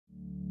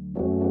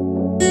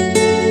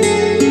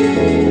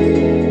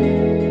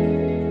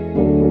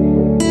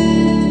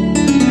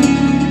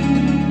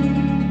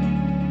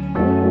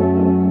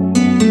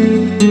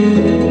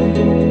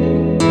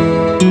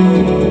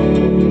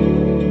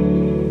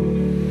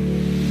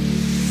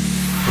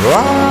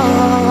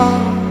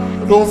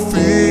I don't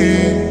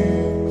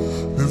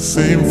feel the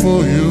same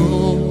for you.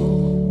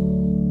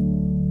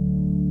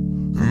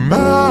 And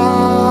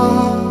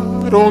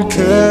I don't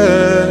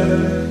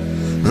care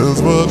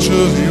as much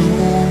as you.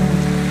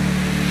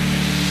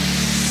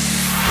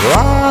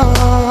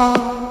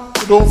 I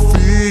don't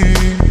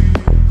feel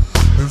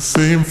the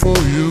same for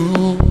you.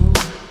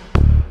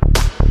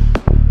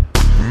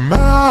 And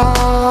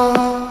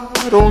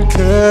I don't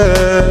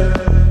care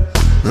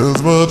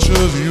as much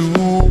as you.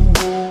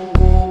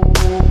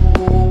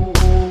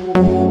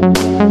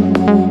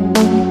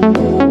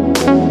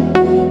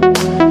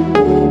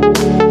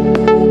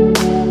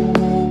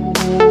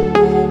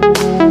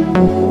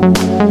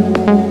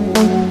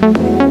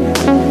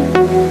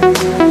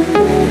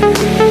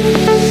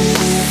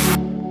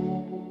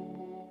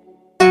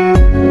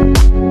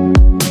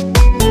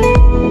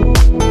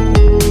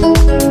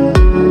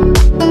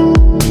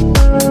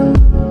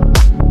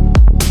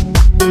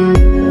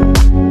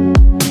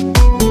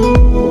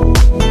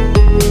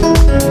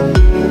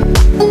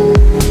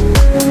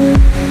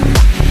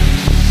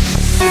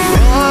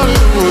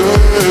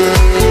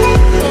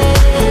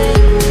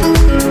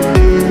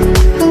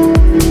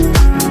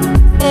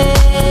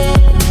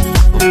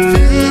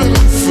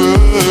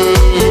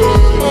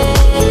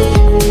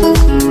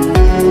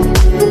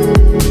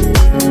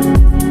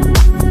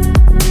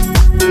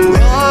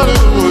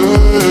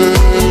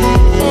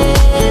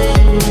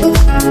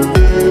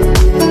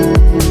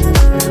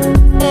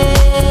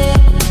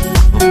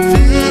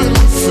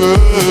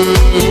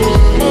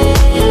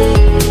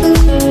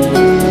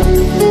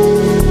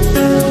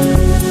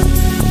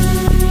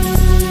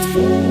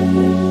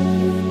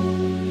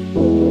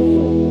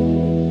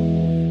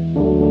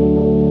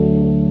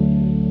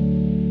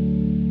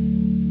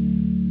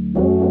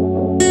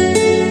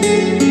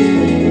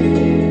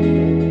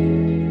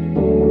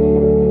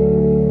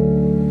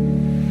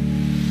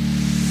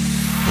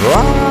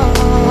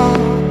 I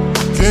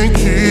can't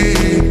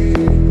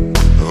keep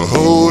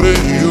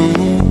holding you.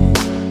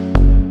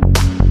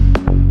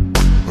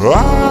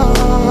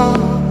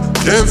 I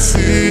can't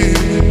see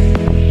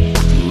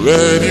to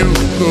let you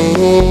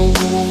go.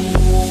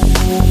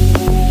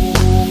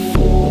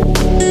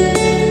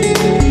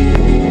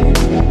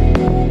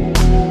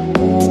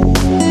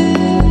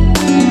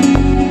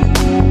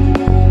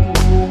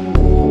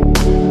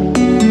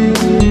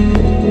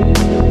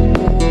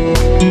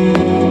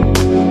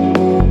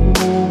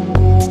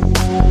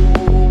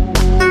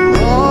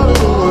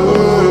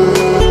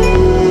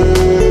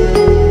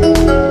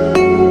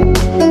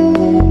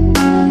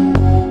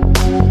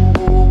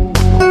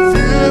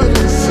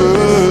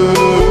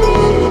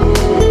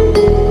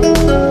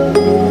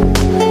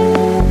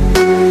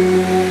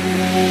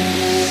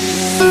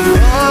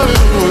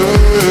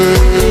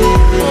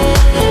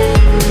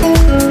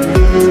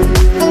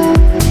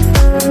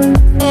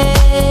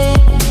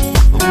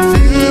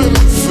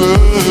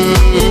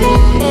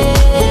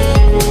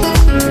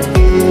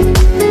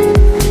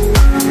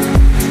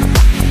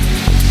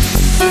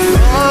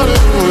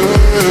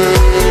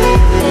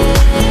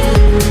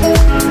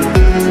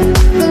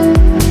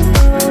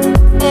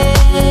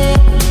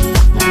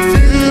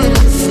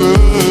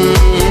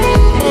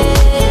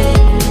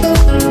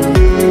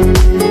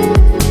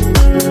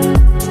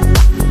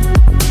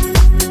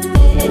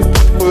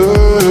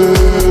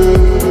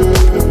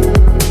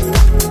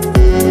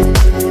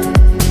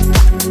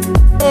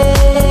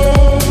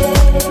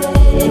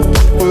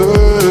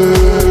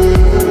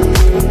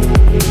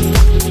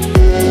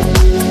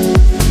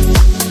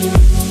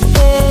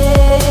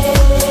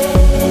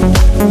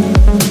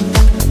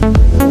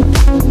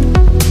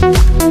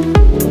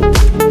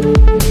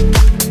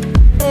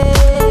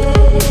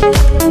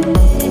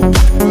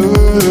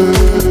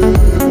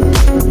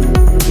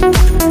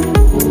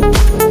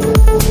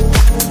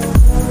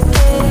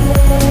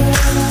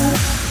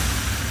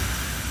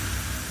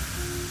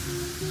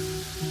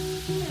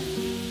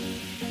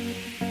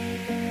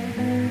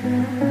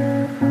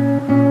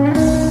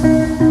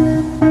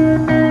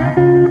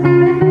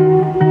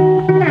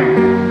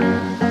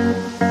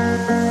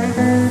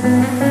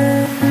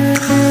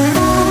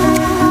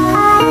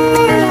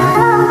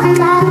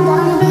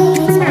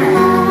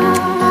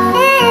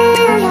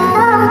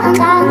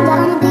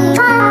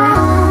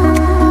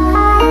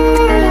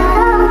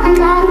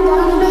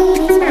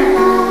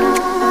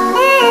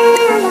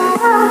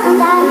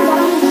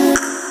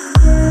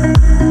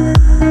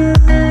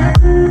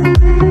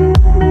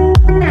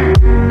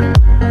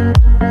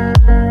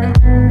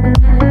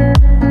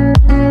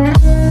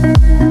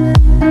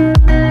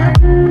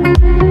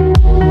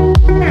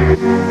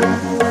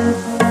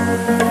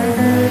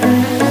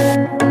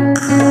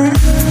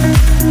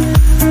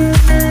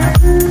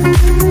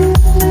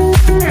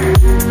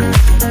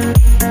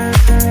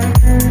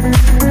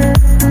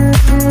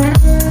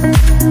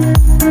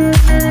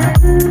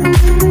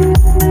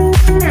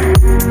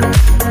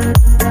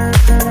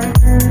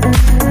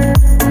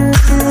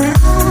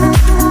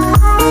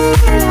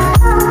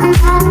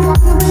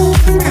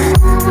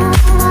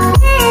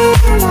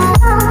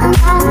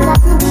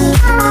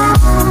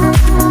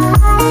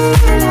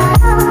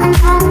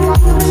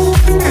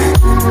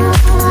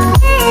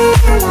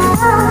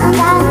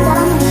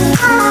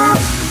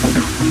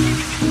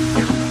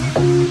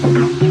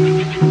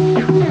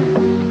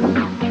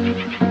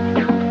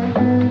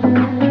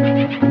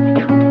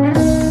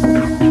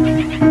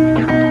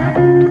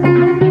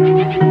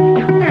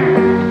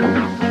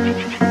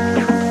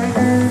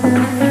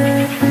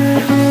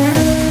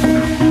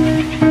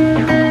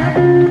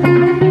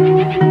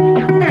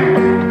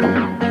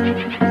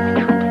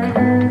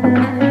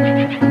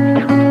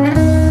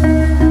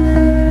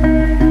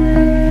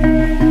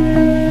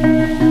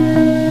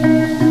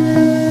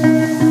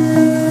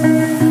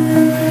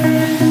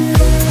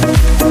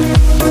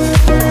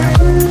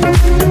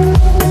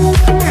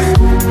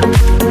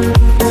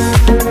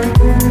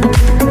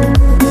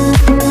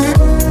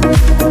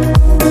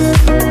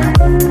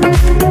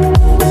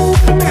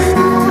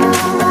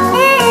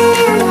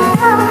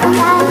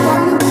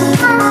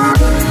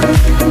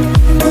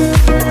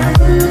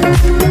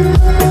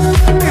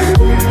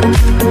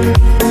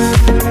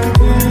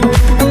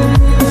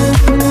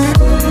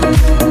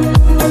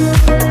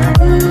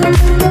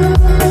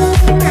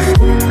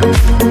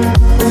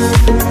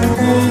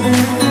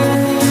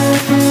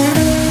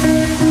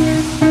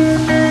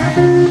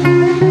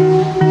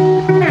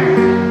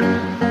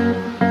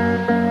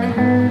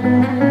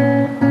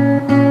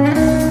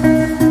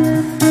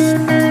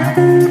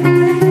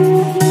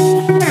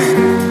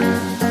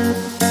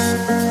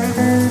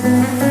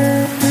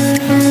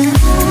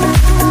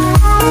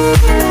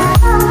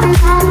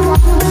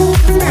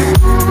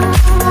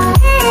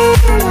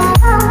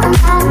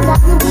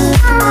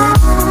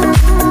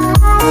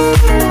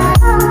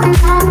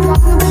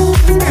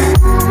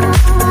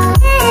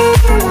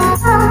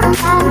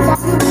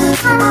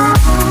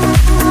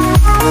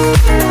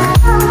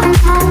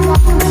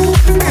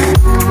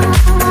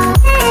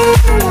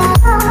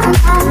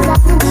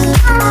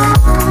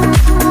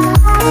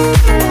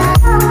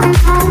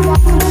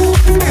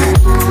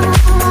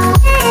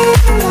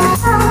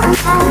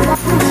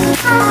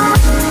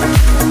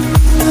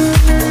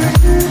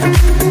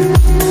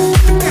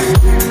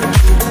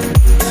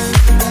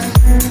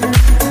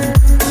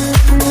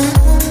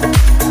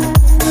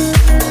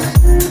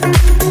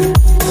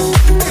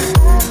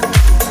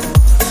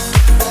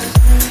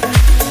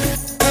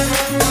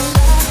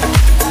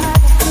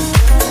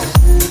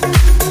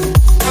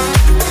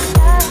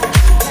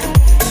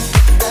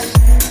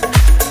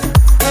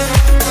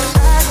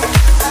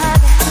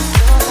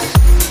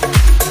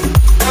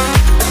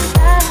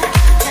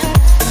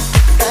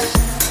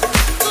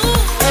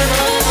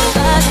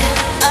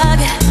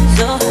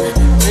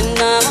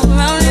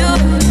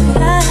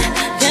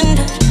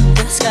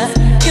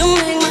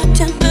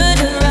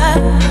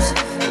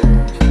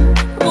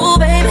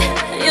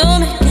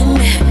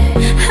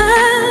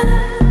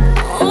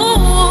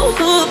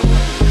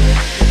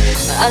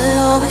 I'll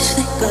always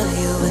think of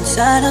you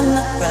inside of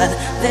my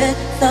private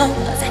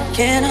thoughts. I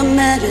can't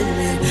imagine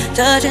you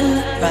touching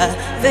the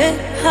private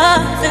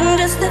heart. And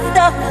just the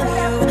thought of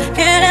you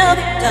can't help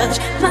but touch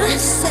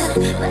myself.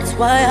 That's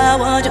why I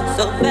want you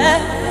so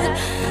bad.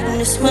 And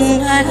this one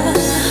night,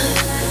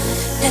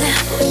 yeah,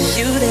 with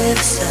you there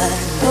beside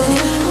me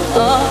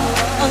all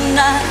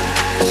night,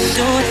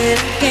 doing it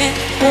again.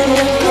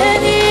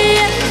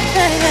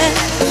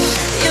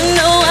 You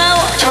know I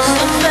want you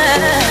so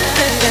bad,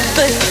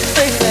 baby,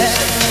 baby.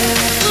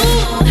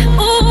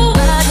 Ooh, ooh, I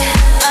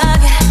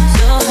get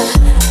so high.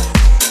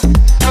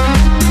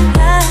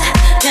 I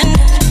can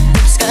touch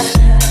the sky.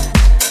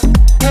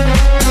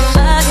 I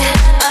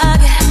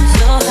get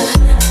so high.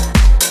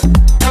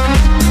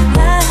 I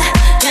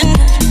can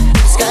touch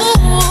the sky.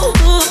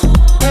 Ooh,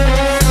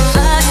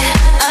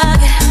 I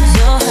get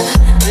so high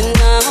when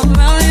I'm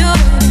around you.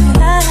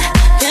 I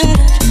can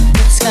touch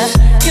the sky.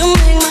 You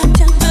make my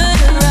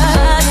temperature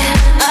rise.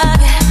 I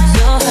get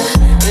so high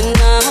when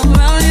I'm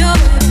around you.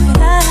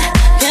 I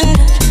can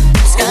touch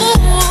the sky.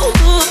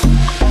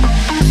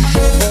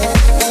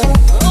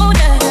 Oh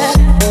yeah.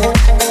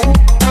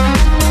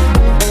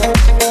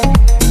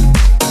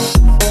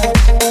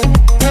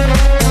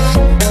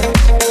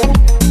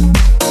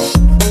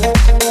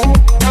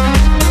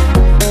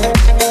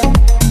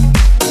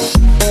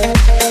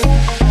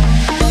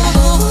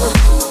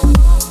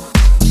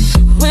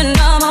 When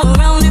I'm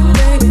around you,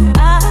 baby,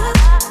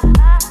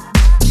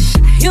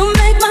 you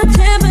make my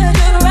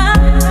temperature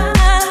rise.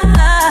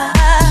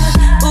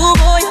 Ooh,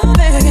 boy, you're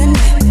begging me.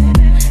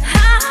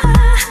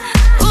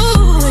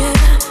 Ooh, yeah,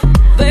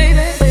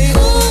 baby, baby.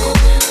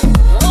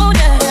 Oh,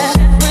 yeah.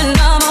 When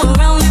I'm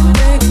around you,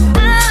 baby,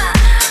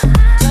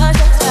 touch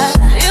the sky.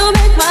 You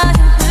make my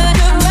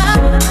temperature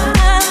rise.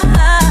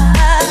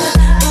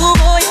 Ooh,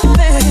 boy, you're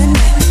begging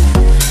me.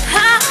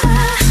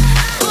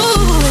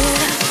 Ooh,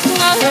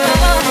 yeah.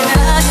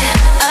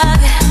 I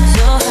get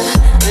so high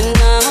when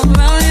I'm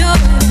around you.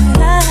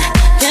 I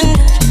can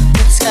touch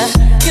the sky.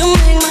 You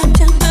make my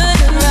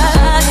temperature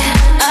rise.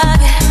 I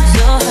get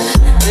so high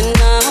when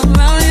I'm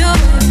around you.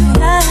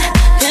 I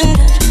can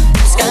touch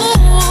the sky.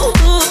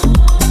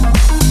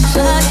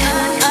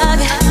 I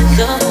get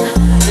so high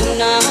when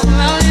I'm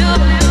around you. I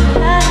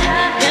can touch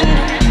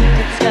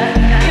the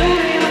sky. You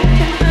make my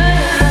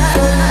temperature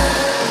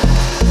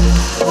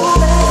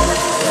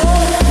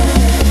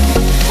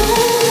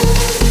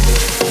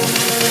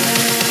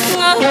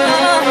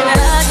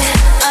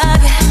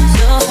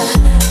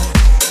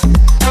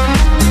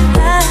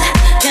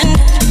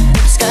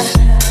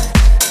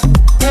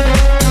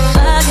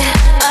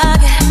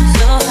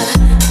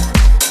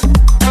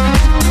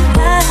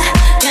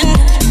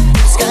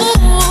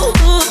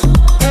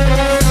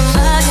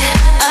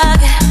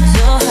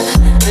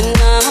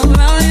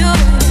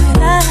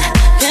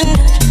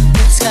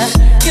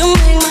You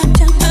make my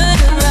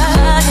temperature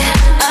rise.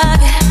 I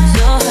get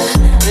so high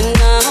when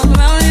I'm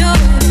around you.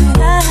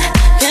 I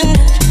can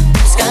touch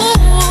the sky.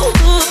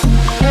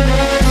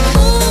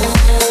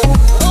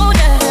 Oh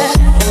yeah, touch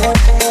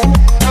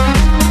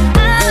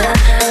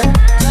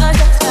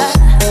the sky.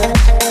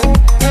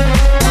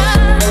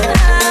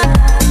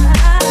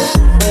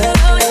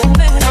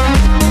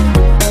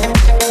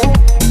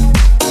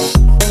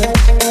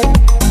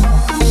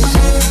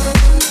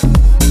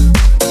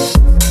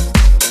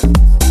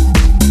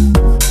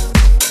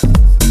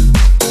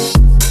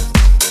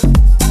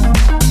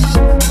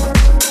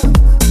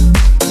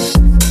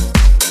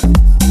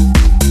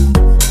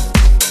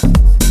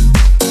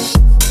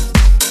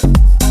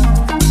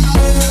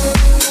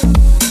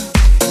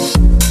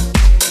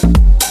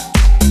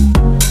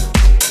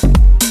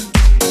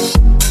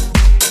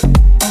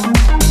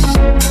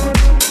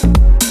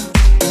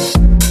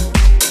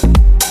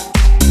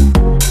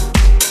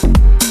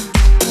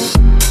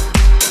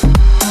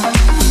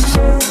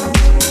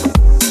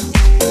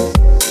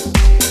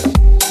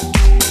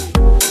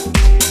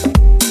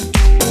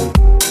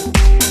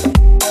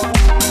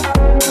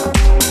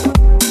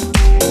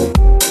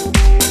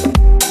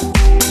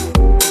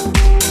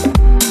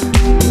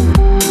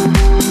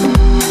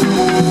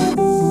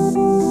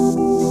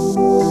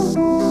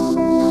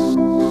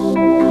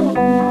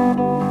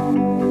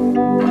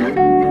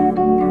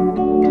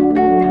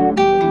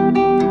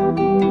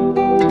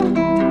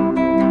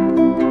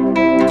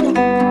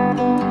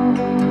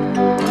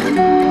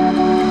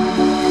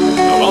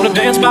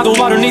 Dance by the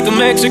water beneath the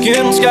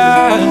Mexican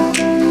sky.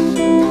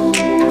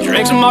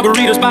 Drink some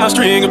margaritas by a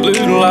string of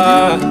blue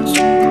lights.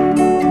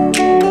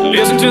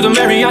 Listen to the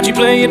mariachi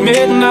play at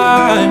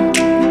midnight.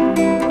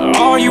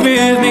 Are you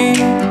with me?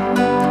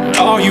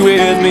 Are you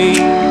with me?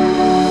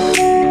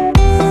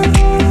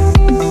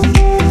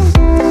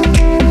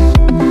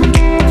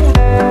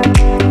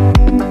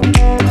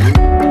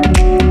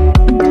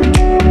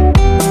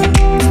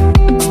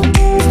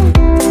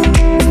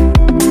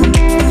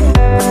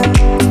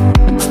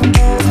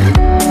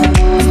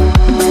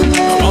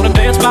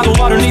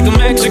 Underneath the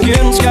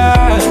Mexican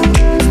sky,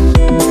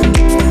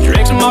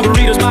 drink some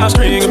margaritas by a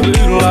string of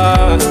blue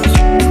lights.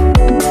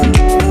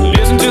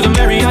 Listen to the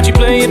mariachi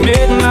play at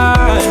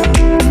midnight.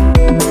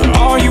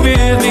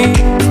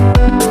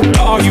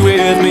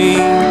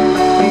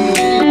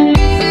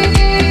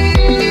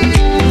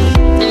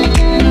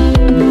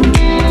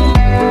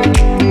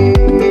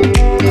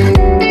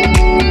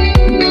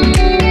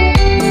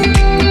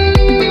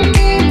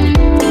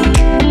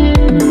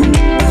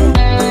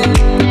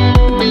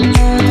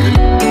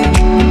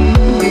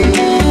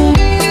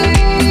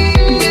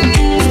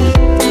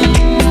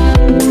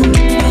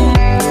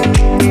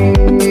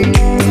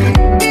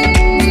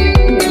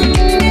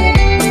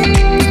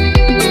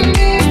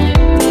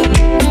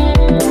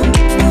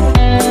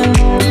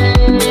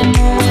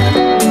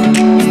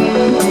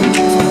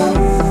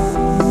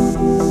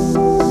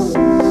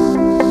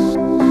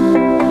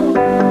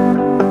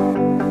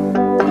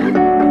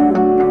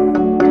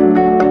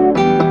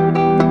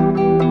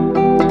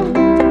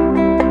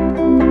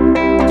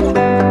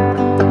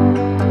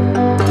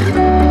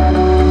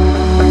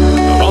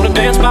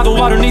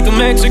 beneath the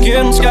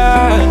Mexican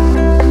sky.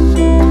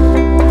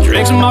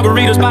 Drink some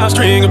margaritas by a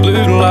string of blue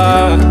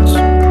lights.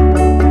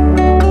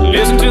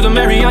 Listen to the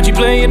mariachi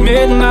play at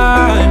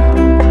midnight.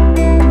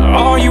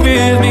 Are you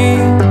with me?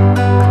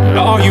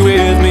 Are you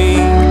with me?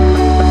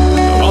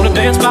 I wanna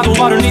dance by the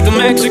water beneath the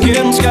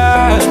Mexican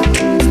sky.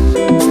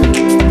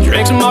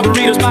 Drink some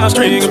margaritas by a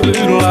string of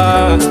blue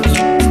lights.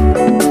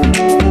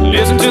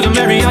 Listen to the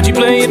mariachi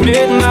play at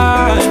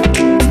midnight.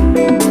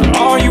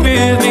 Are you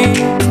with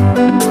me?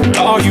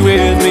 Are you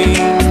with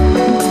me?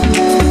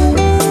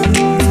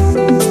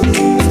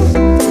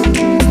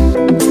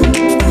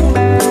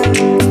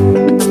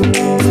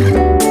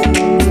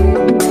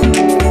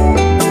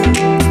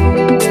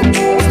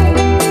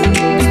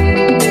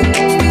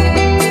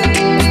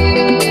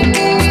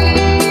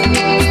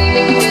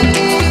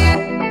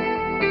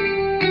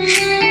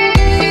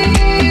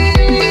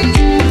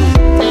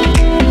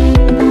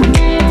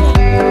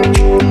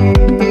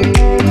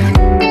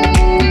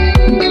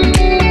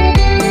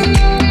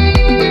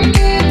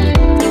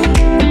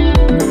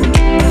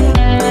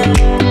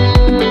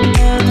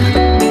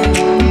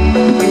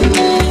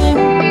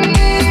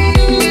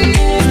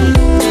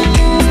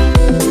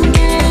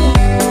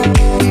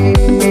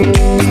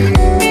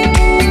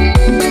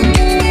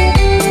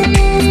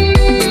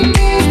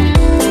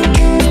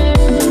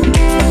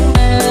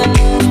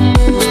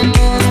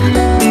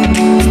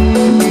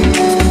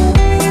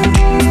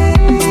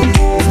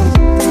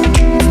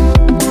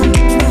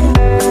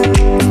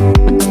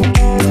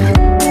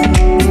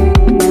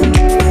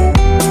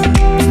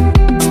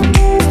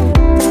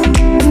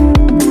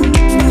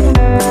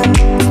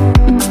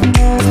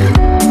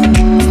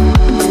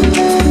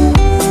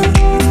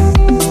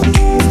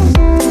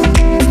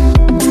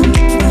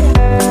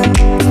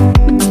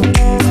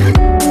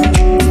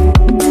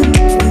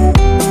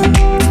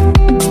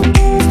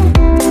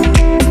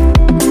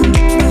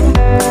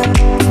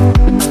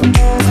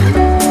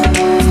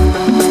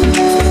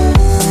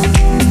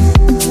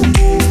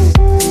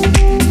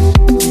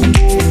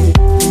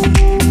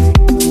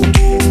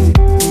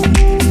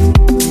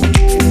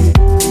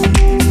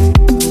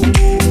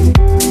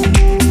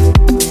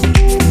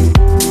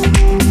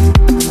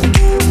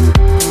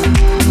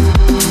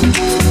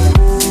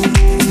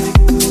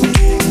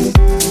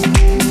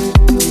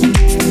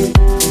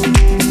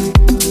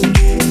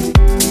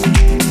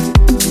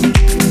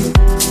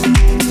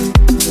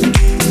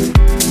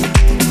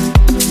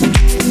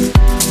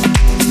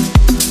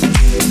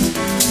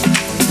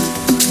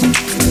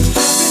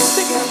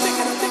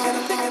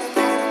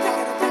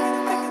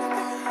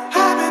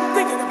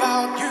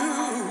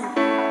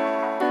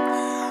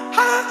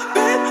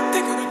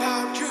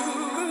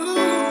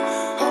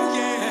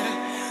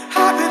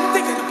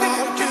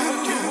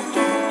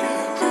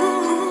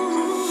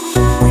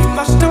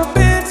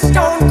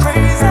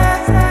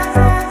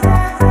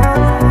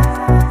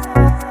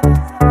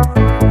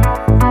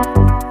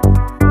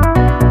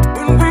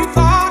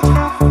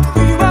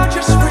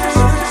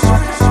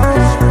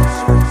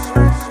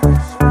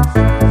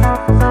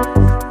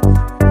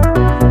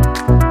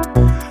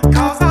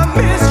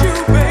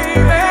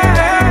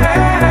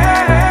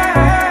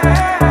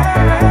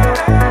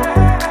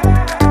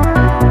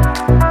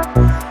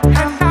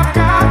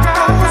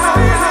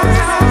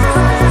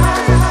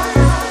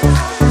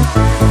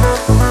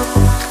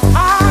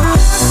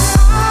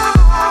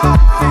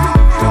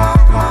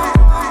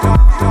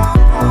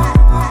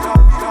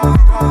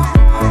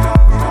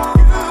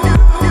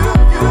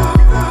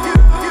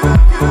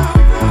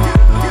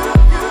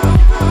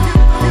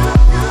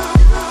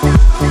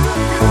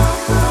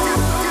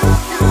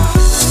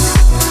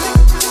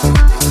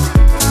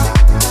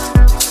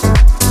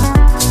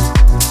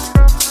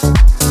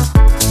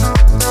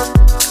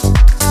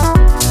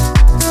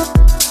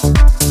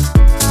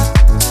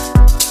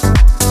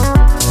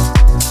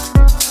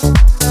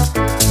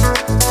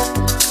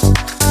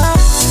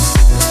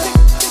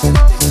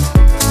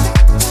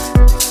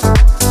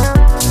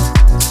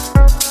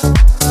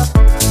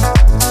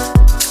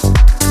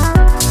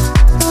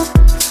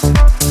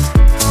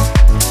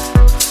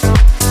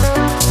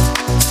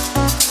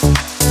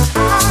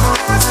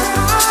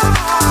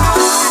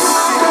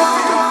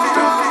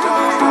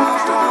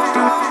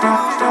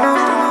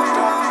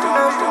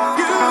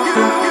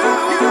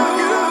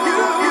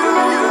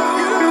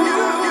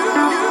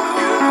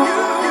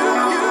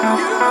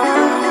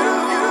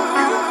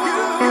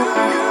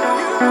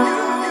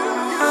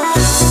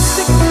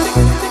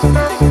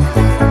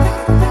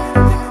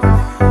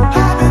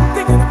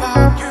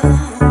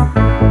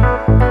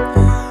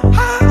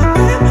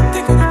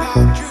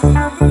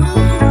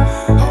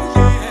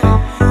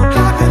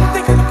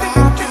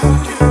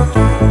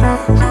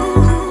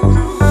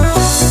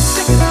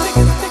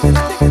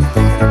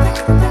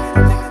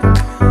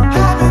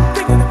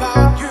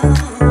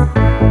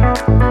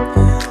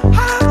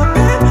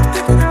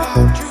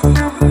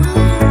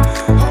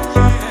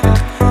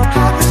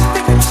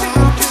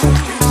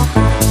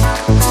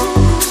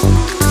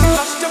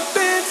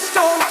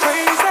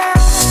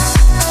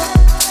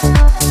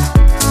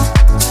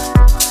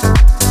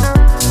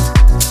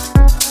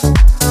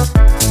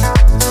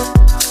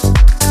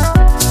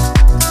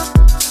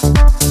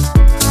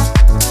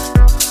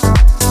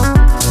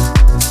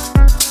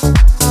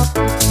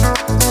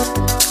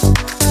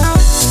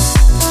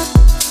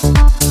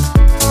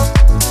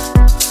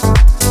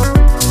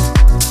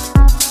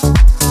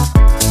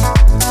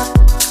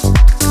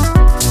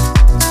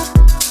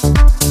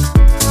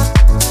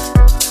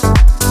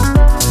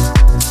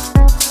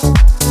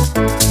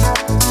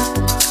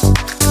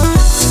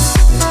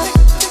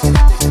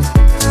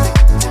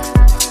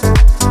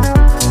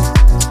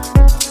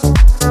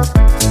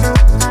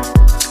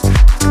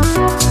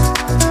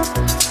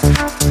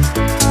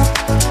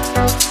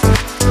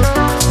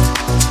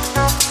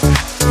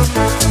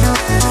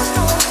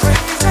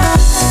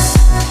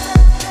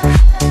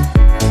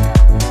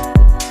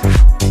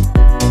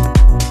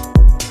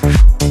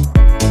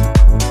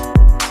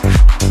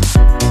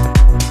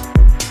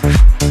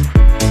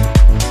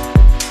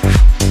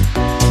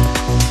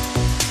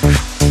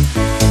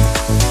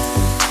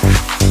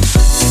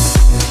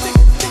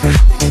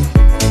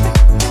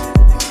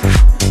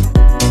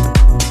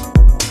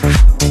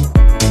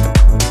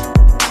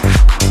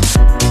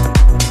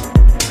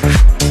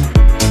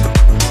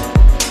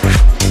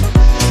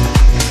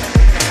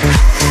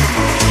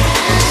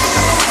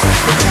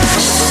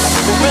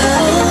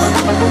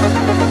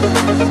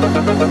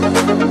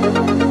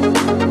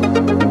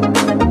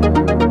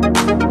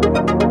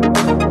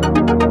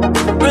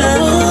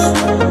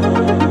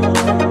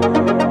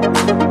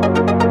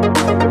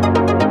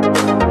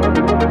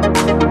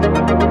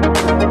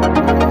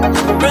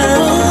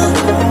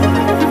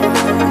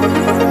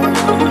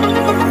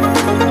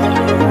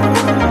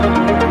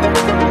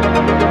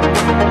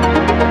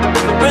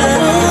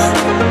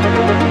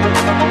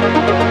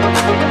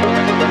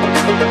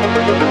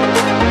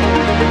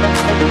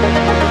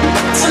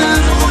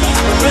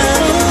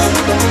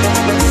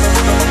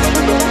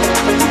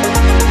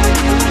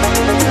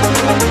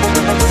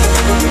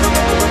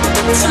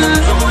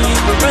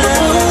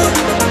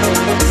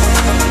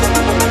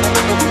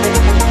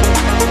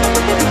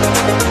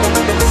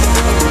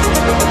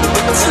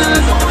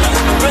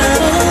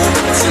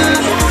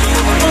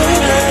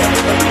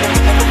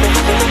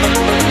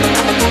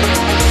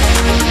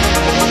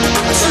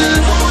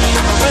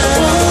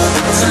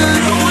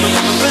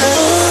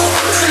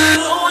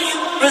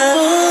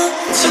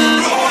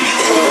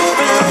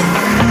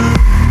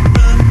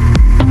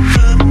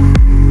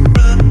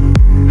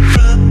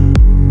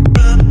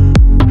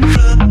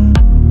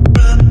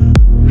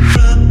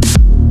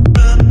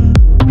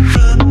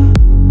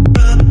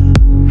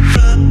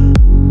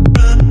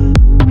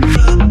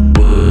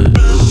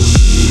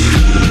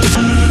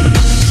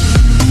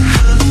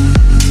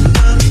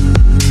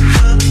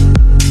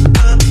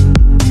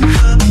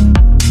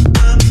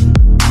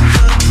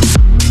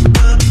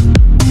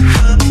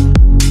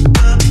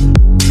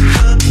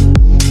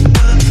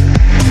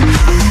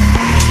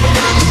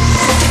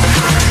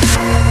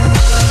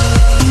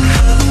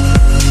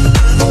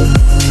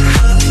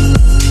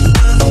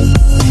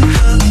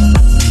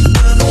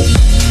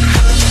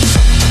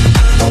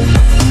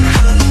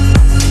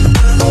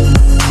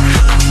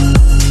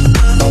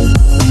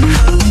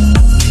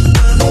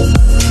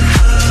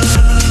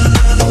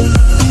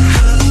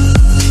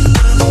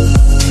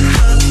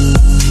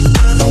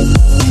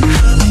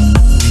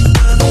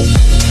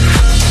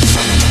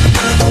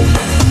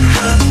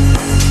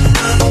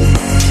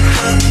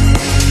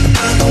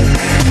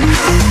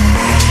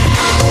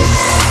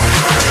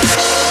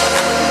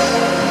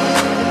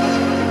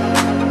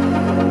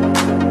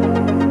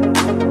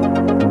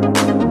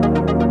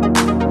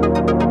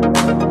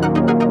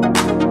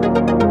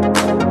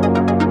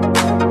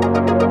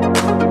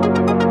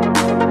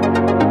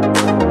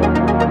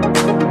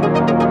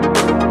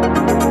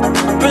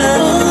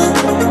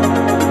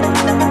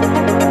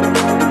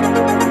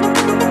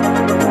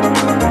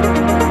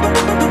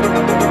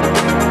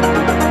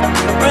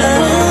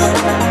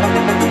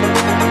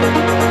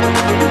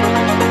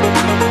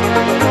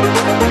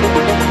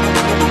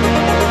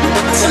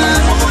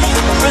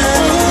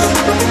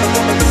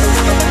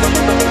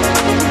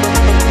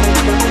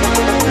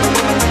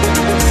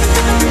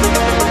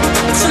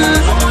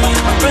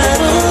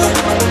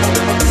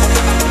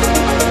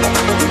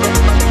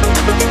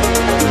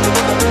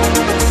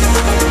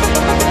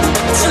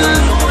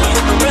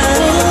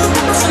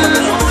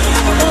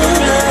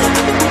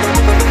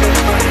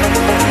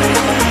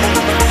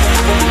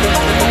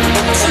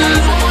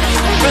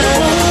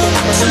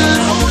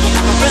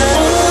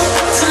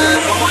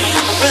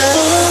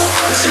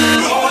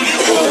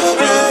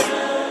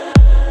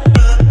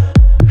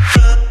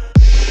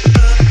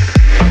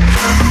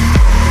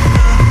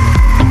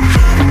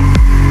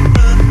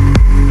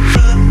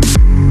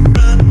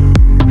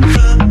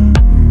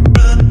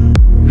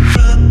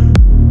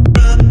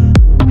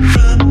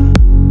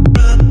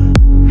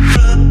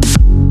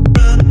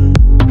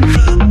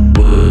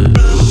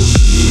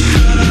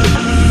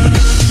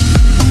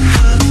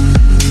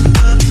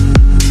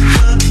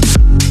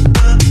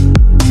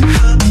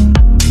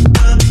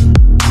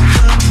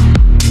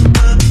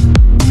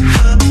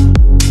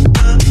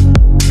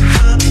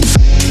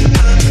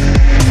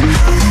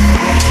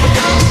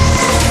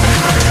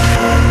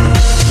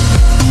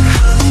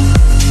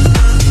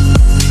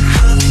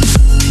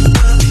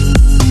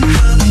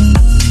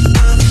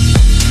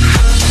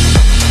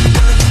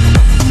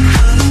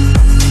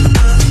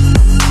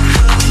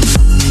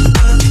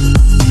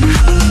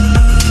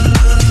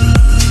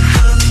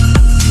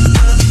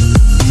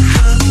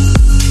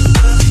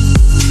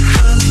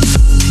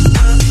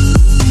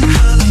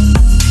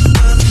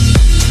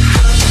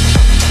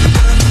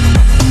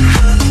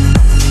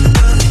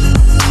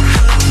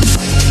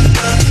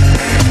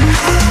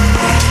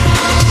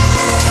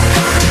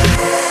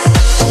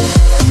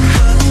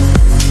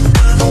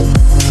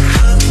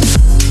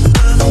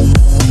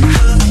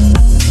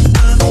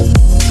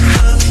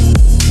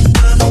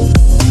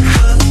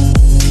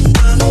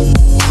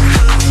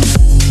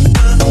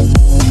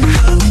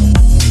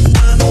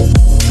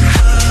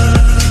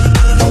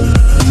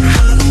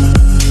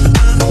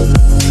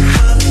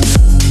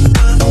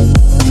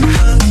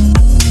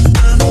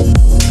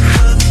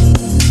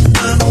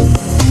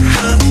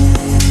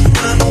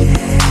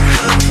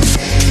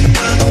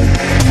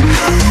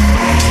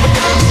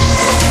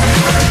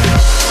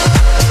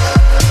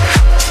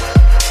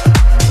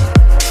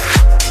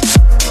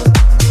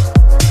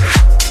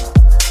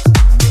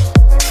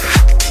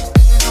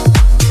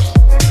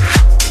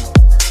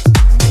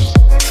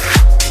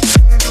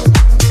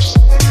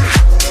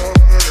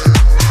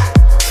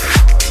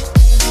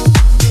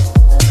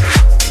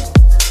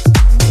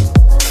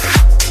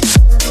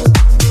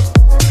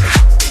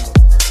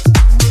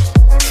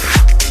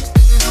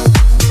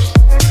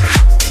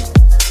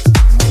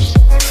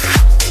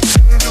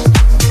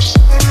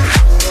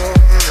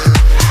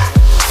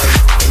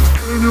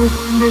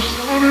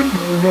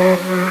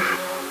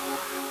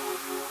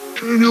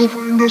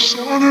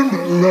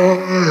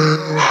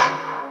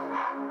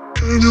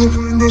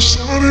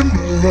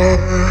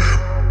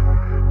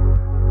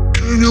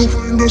 Can you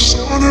bring the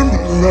sun in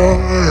my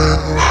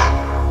life?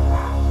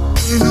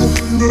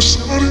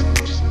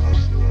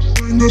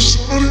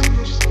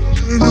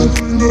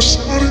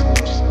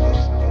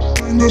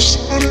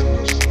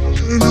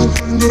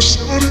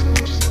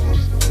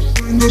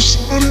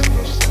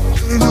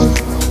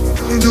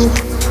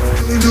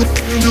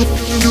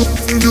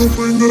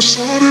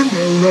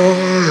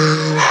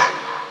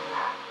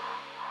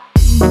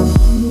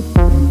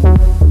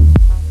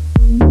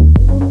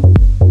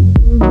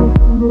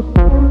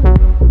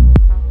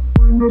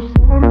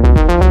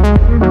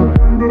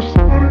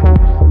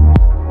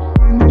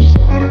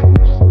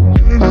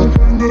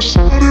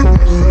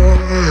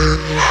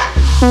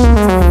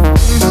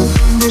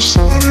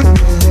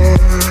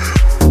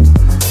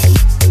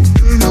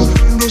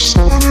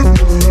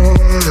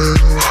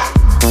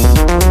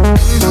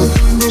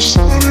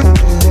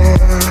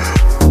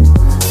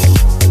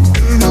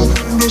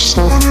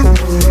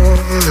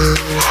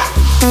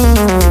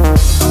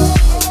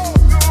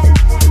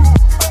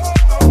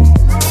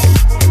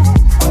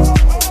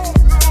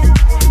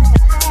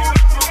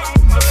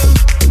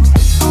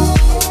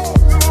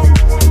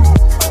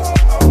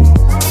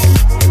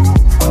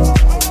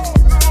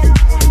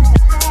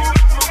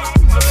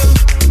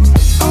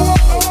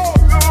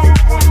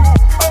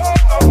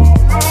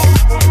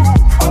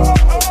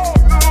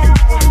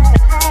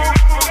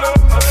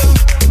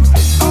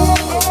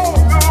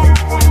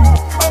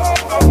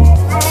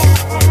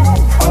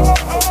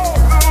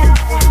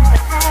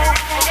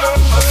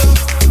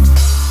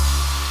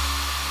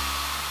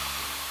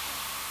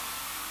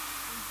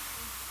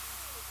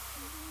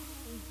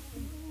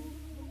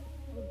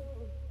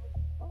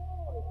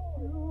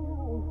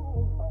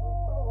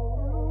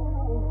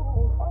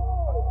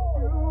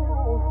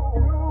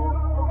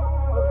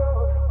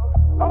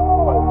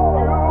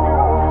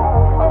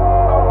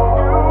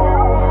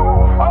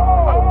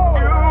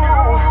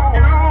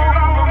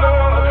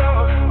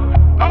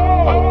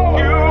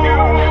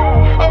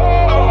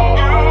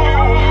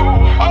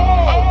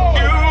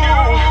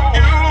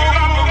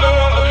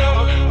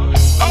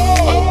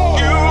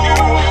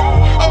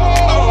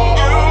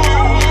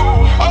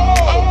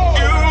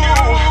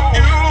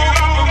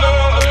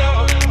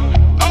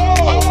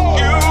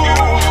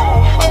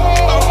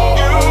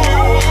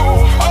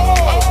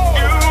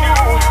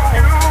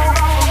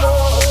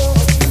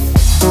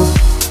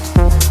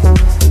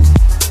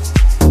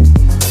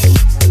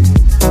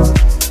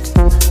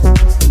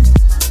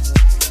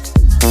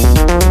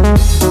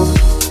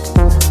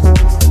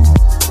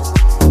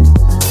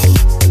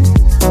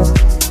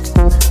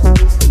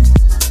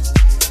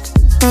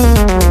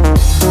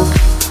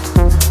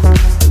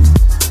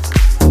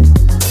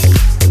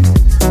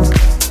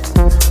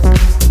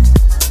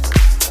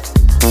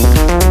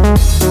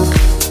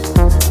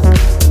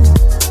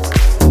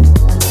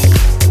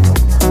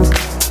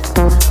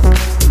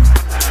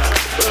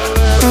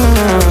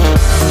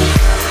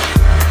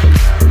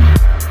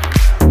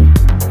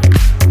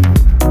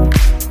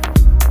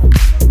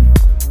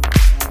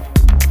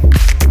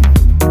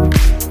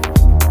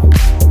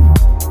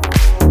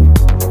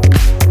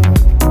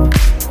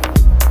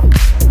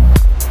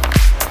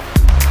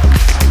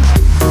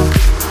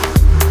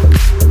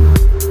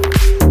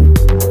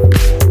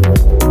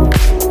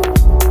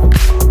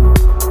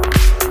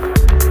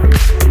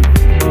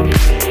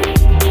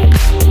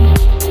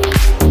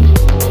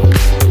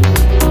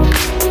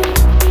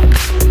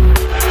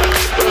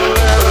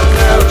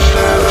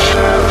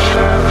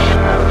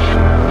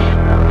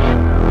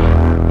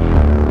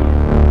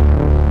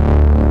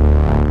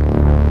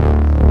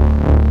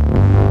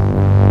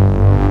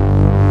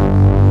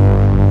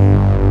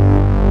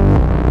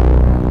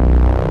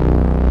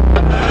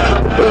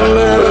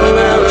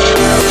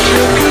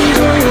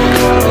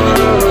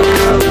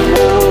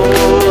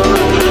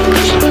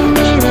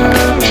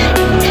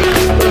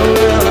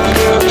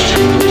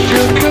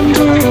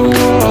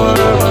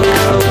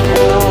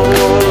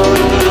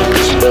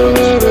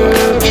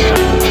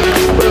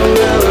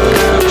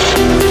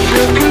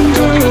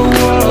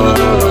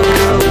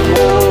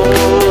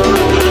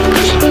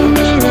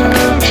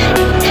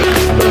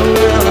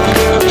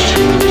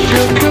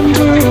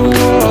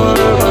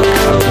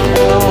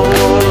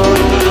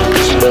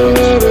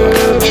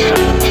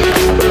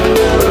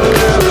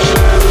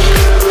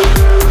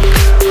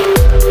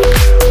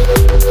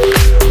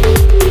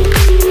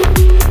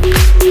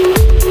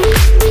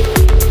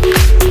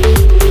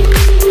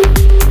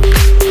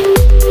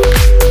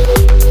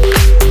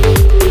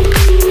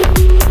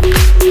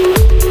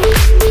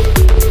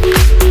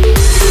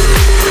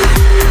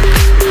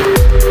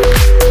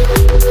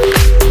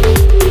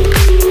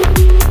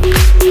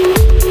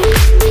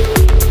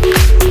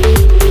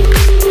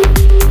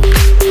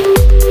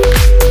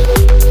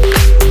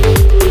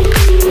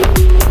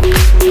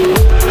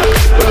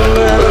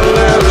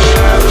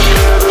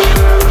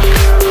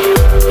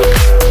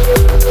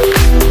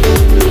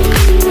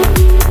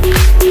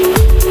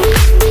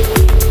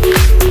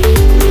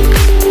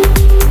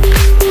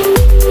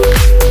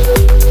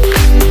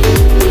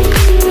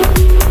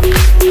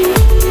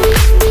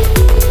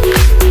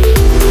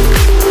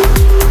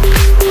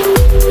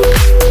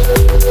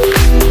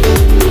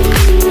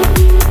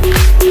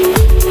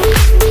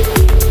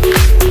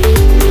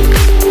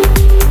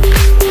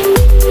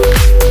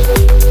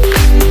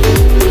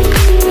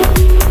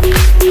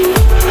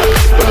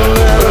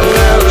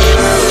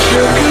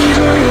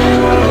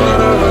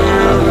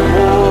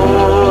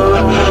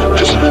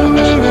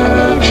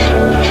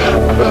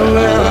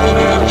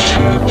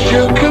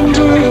 You can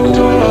do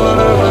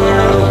whatever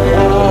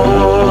you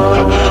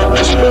want.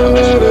 Just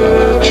believe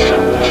it,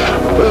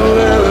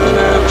 believe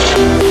it.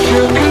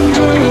 You can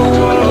do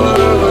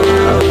whatever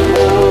you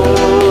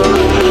want.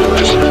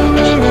 Just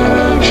believe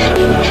it,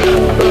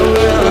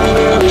 believe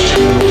it.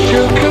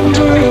 You can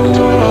do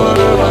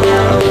whatever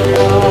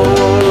you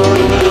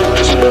want.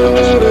 Just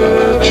believe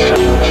it,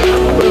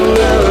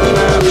 believe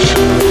it.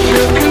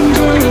 You can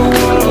do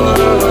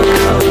whatever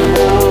you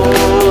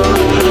want.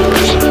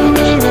 Just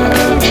believe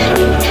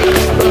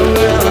it.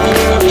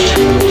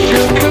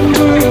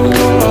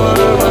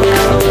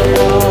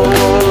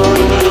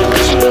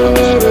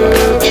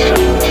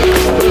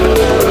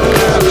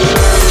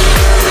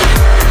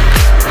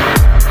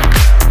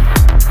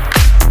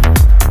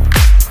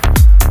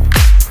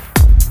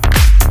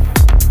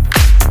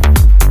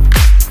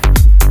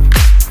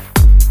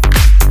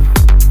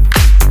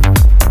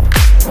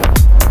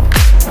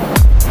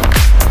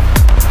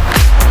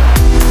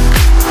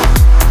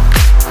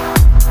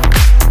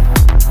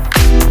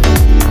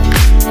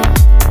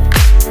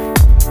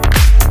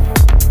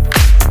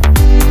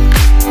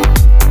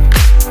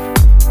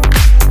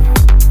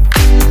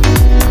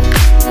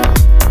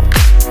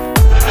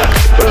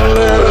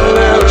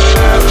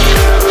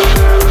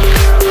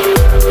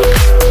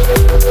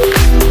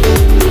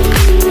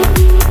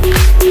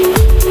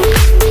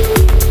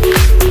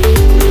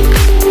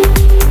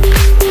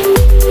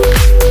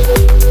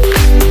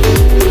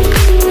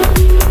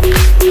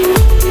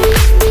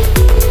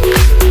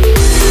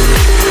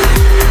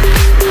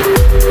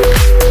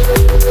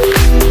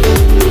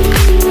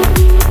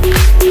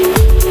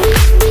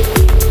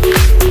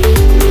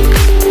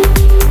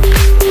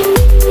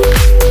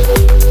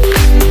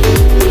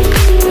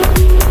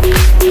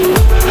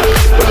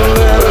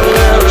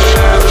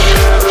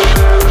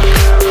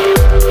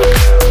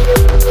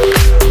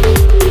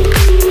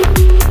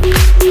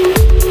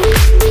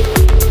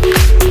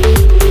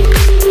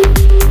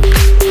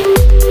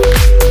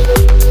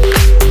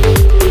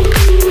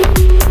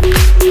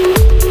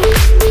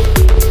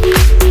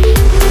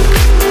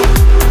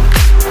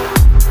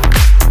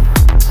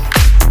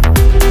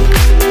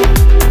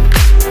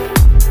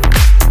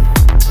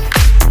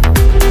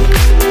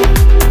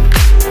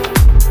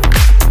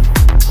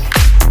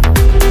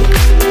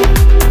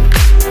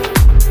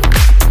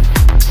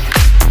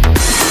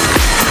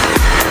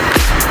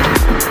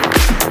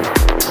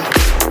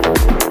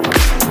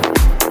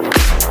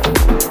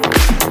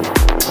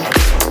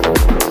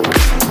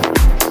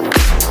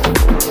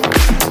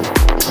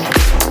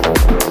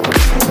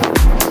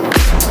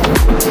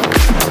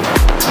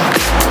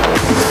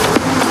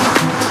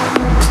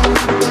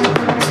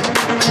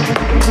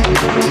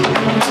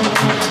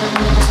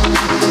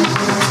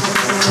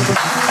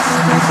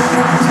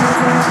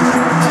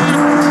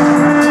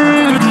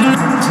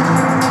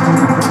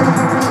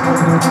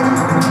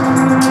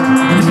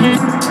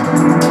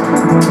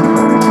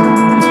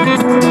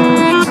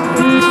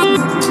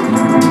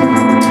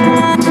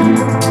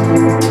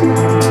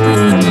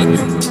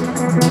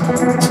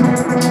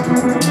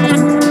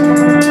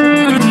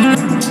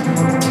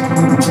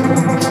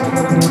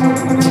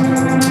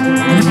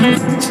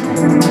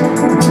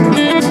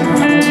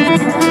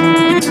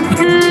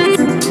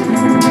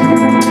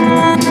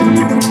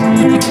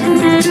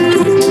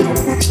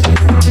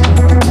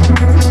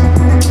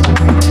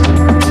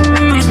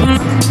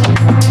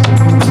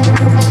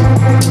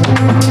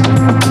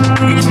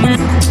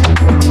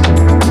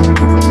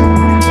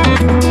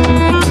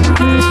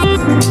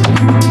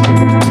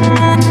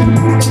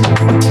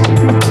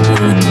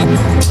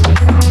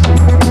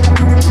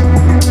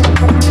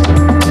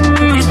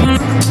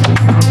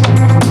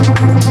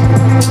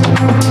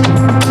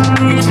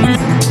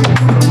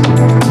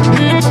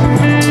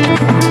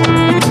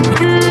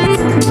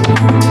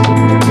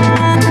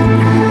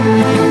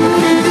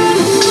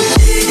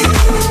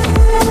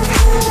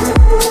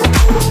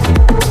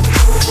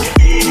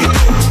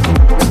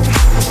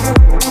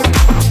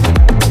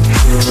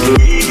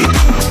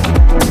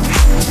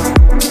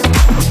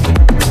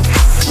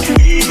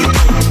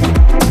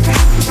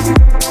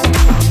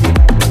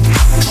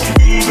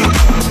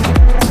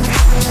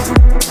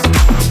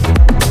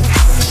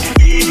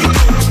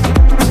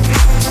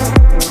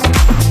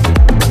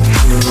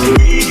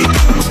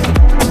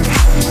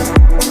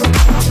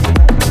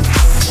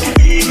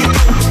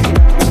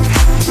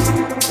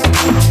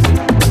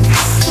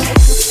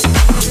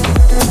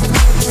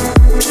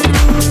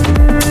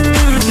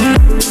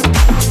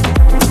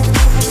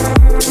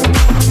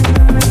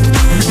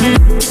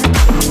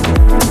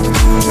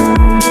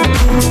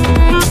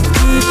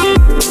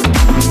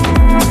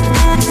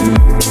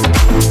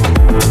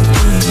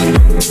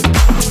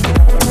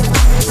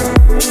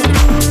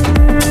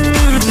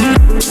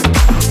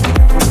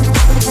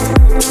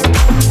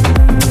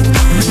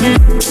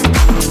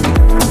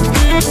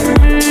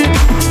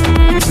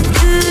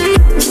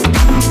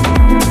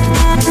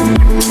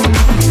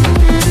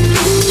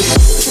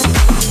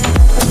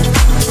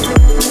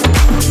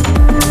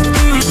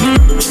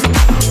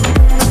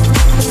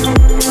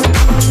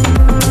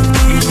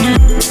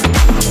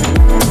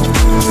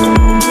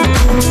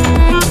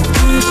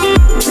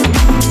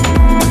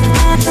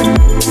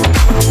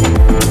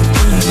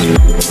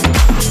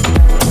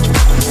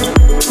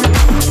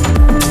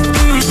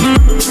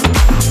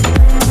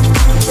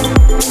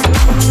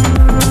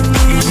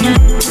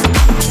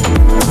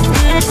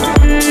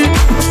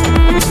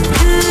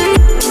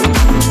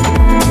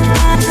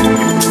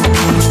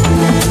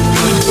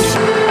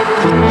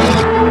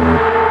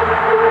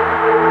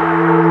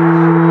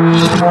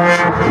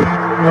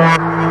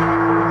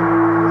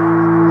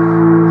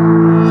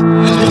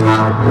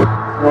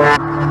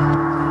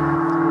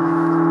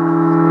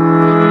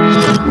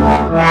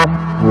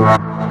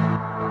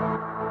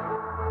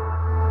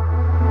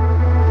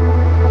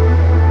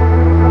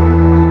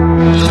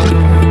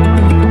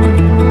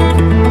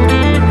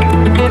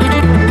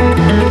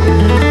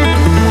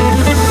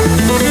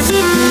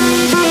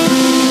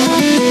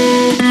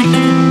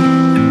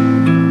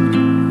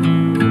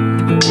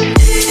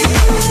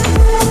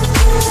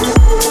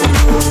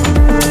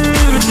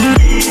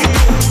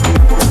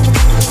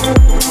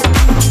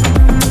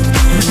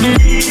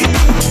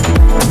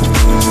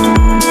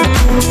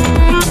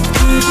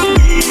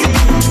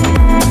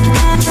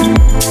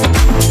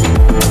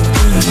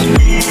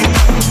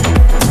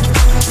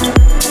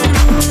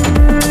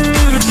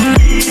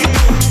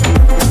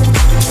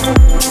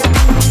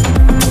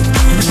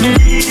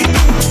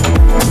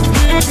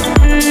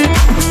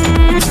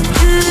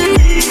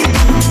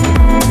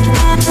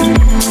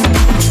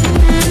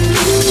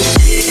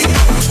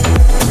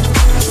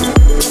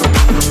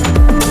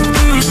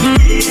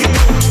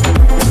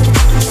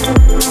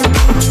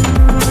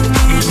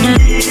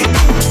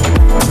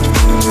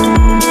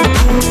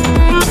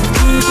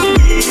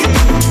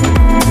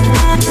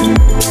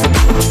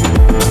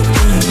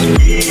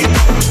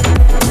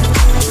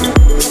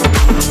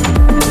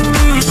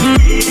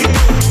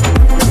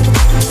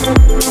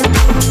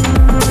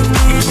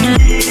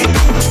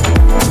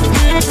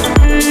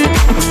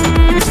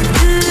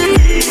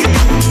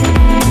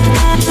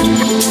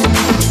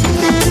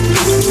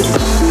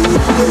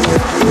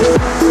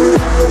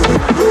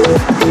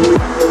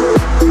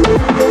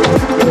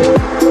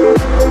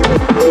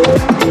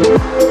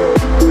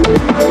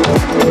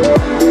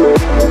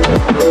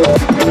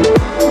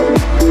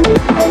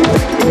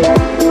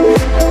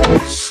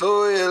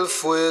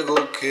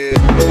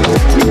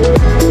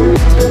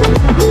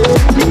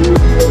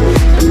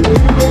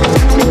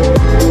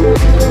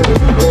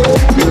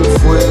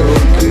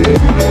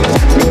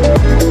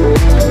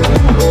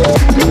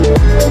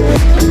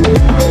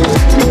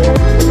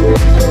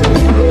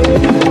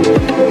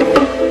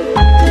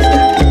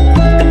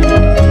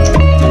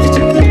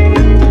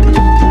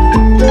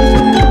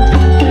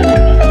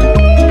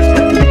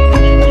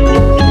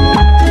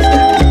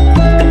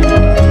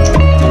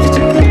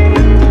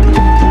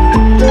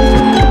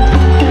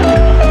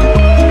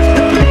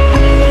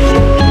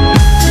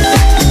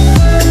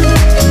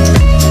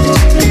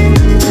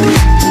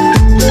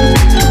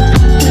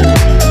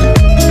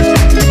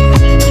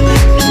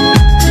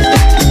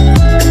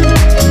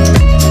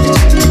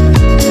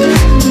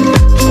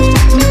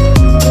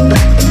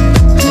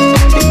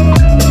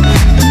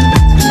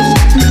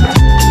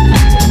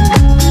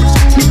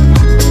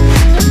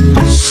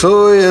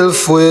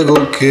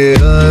 fuego que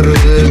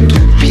arde tu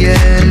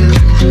piel,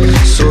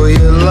 soy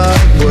el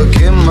agua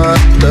que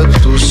mata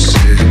tu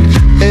sed,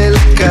 el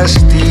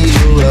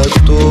castillo, la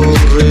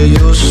torre,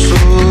 yo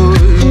soy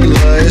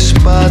la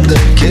espada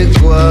que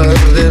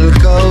guarda el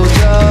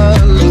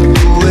caudal,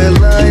 tú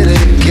el aire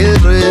que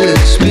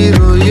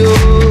respiro yo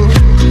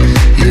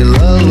y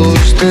la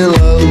luz de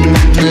la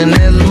luna en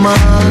el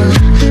mar,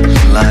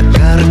 la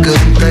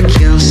garganta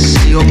que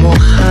ansío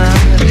mojar,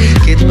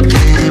 que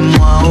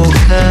temo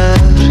ahogar,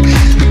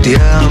 te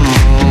amo.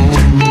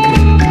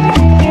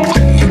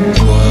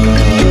 Igual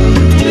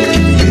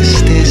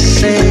este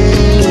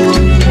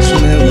celos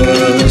me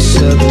vas a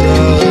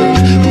dar,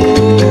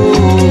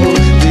 oh,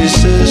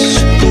 dices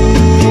tú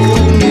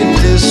mi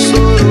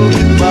tesoro,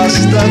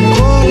 basta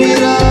con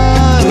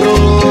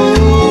mirarlo,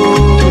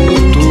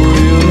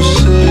 tuyo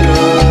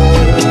será,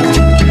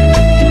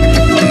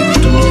 y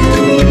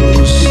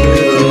tuyo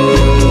será.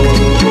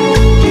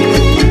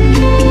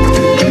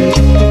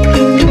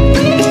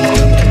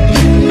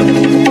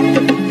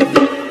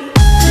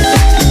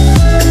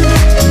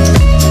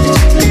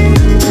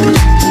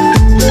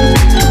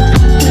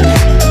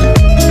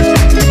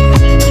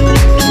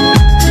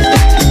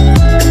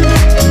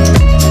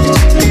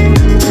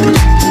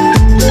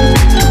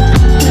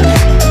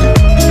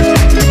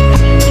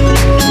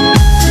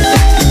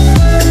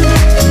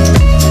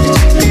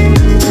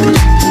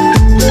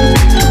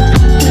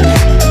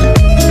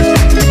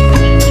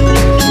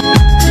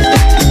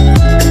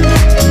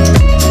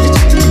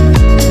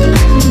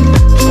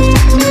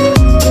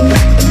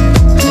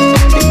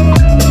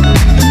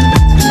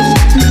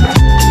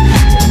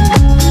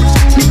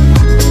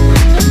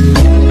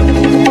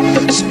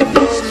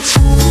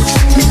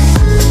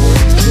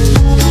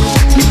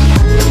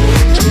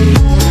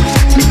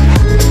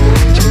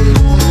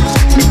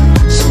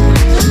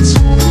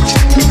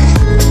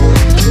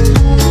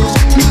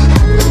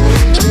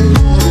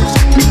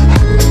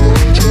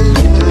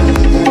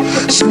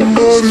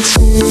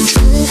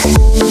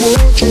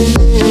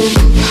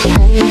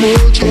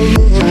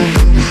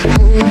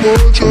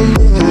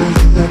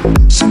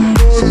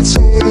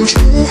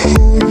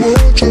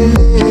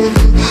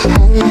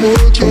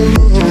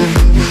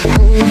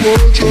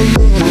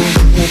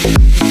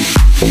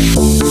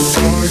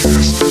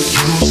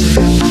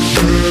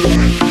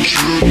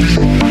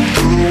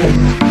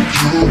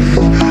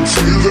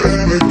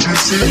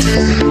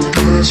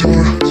 As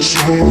you're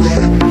so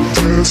right,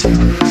 dancing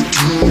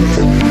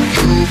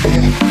to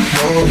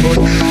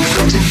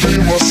got to be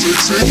my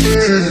sexy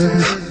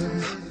thing.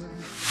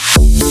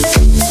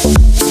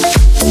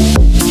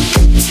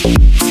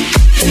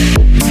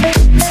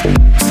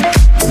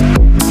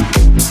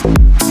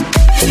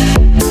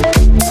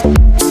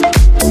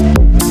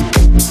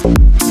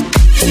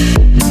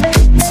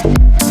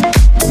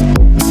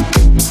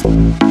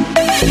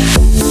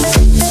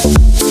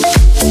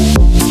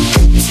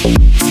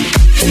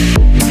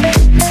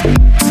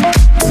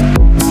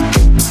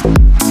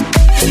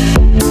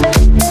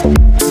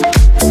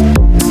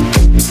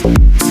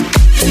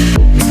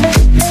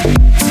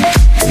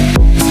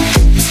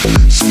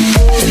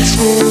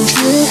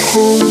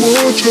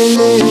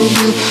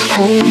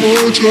 How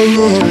much I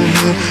love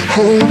you,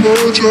 how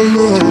much I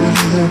love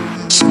you.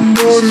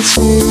 Somebody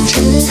told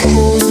you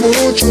how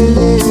much I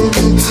love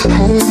you,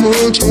 how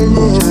much I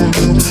love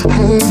you,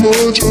 how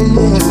much I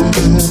love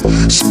you.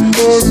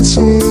 Somebody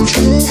told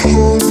you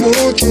how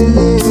much I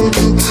love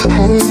you,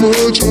 how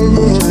much I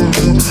love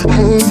you,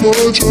 how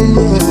much I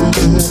love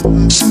you.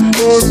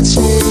 Somebody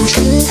told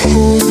you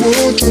how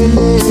much I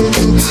love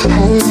you,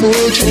 how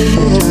much I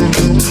love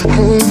you,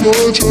 how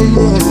much I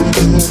love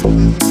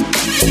you.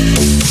 Somebody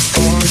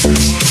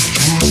told you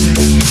how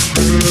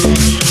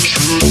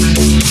much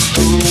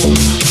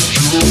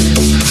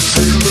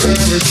I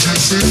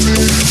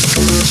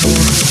love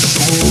you,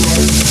 how much I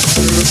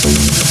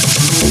love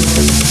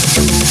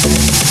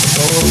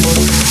you, how much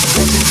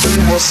I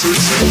love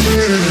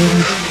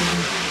you.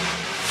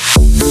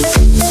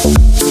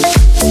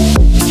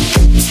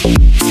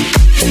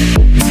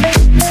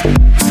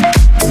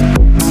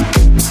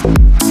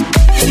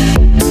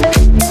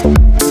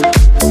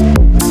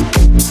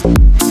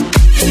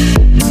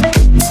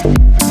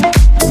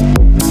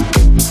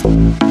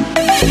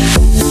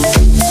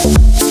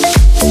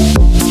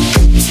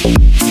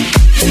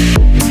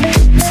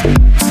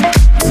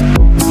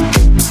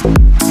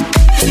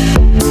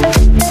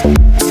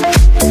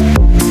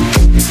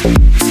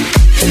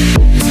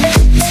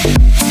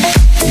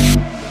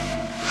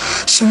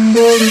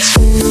 Somebody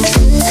told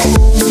you how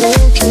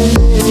much I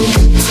love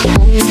you,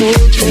 how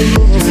much I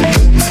love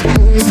you, how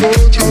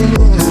much I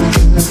love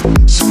you.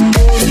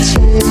 Somebody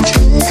told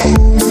you how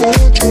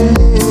much I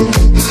love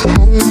you, how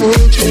much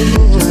I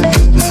love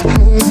you, how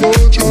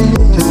much I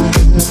love you.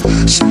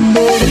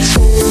 Somebody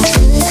told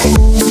you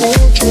how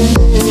much I love you,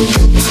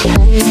 how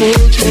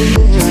much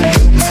I love you.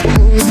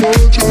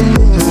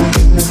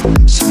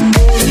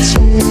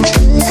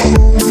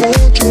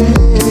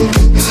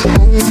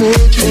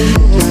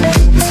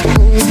 How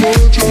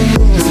much I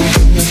love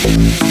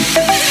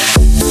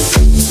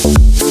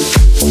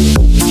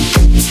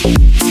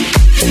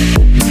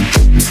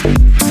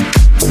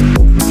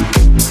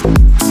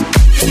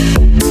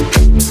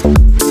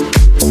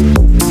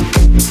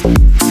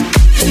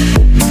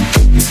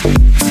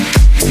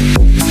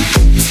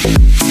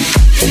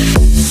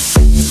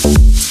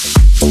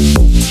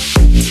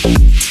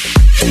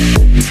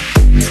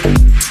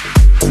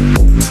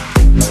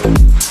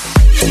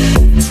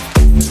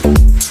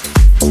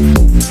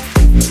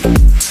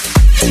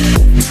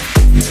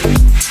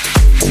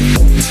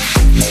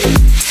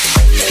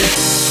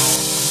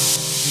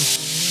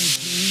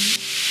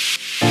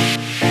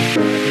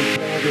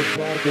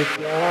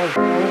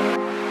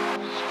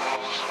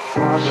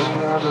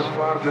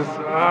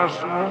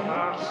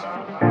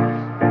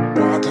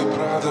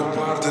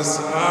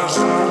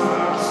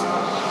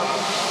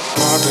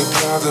Poate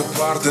prea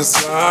departe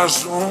s-a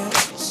ajuns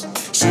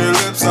și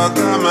lipsa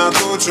ta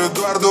mi-aduce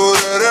doar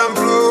durere în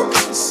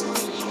plus.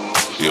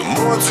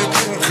 Emoții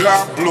prin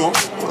cablu,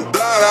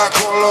 dar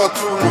acolo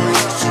tu nu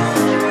ești.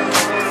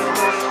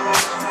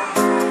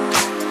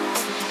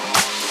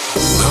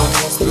 N-am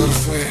fost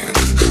perfect,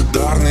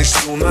 dar nici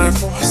tu n-ai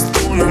fost.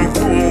 Pune-mi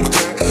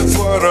puncte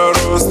fără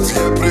rost.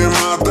 E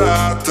prima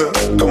dată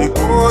când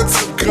poți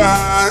să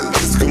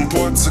cazi, când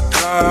poți să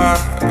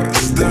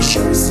cazi de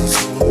jos în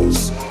sus.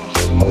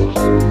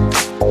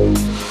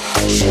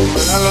 Și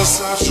mi-a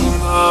lăsat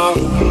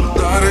jurnalul,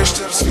 dar e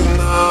șters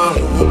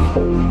finalul.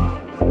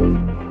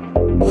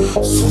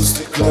 Sunt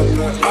sticle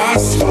pe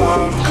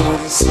asfalt,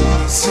 când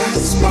se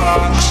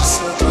sparg și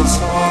se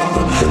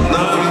transformă în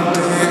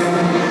amintiri.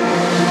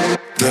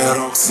 Te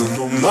rog să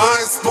nu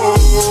mai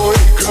spui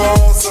că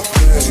o să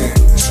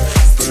pleci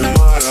spre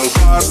Marea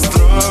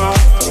Albastră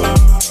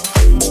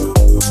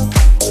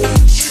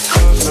și că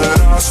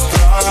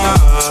fereastra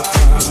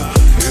ta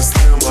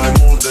este mai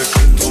mult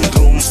decât un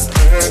drum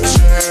spre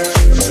cer.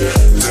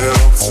 Te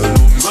rog să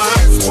nu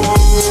mai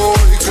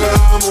spui că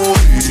a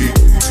murit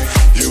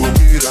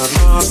iubirea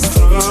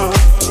noastră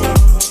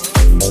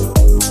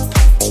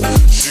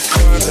și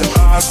că de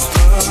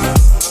astăzi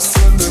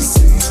se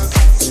desimt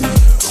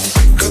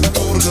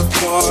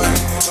încântători.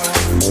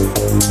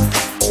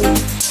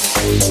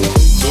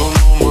 Tu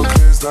nu mă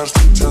crezi, dar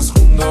știu ce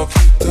ascund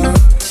ochii tăi.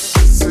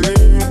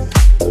 Simt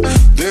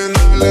din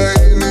ale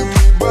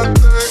inimii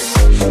bătăi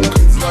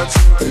câțiva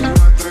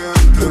centimetri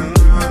între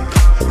noi.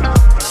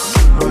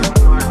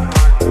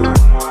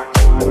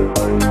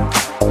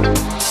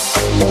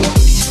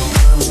 Și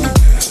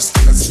mi-amintesc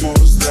că-ți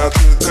spus de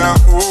atâtea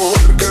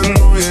ori că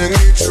nu e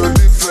nicio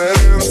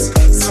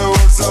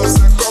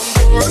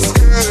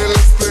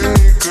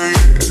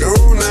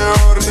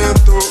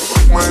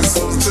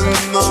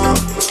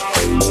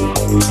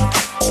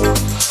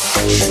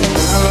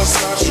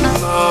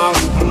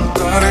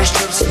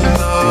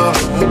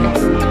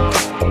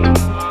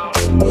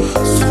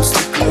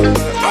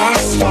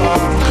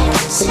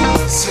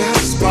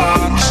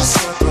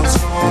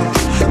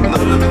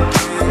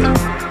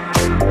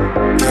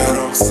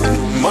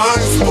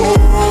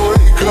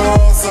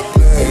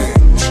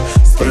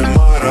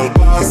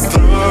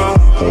albastră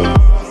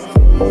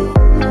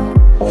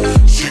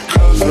și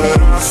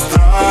căldera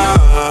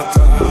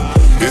strata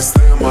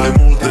este mai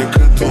mult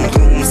decât un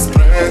drum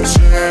spre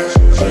cer.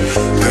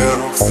 Te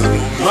rog să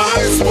nu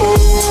mai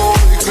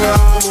spui că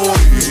a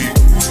murit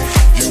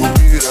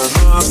iubirea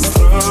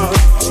noastră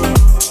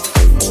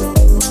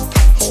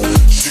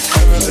și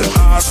că de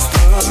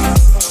astăzi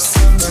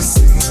să te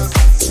simți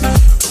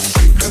un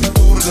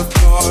picătur de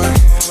ploi,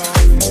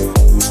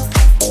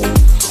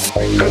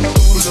 un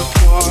picătur de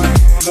ploi,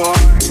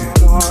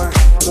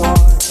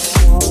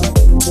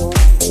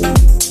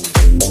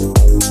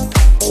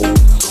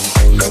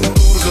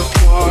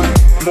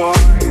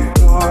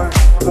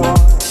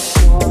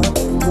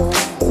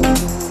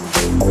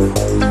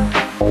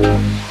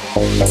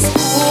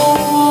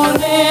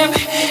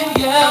 Spune-mi,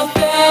 eu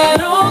te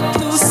rog,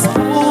 tu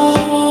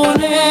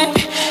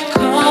spune-mi că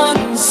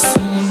nu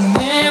sunt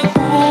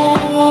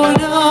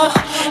nebună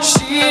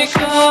și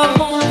că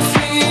vom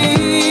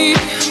fi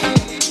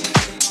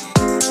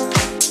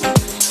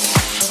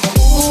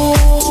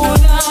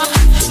una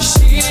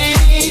și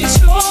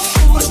nicio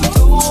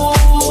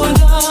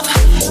furtună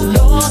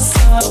n-o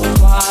să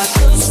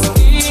poată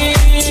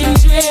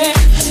stinge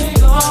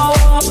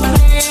două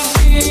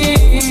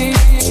priviri.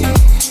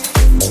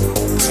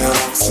 te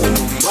rog să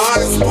nu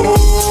mai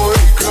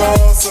spui că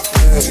o să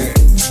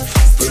pleci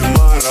spre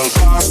mare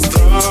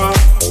albastră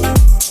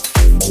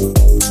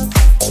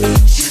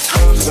și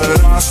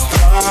căldera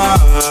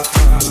strata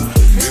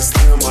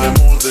este mai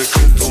mult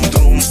decât un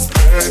drum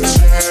spre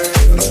cer.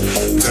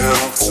 Te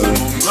rog să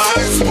nu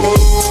mai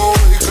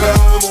spui că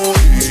a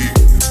murit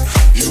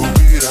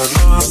iubirea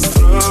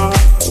noastră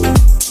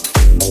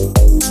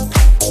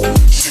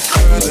și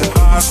că de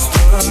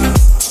astăzi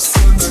să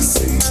te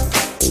simți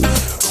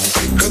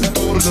un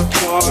picătur de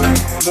ploi,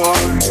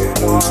 ploi,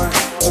 ploi,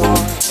 ploi,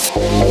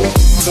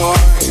 ploi,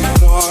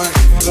 ploi,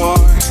 ploi,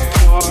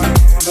 ploi,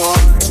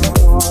 ploi.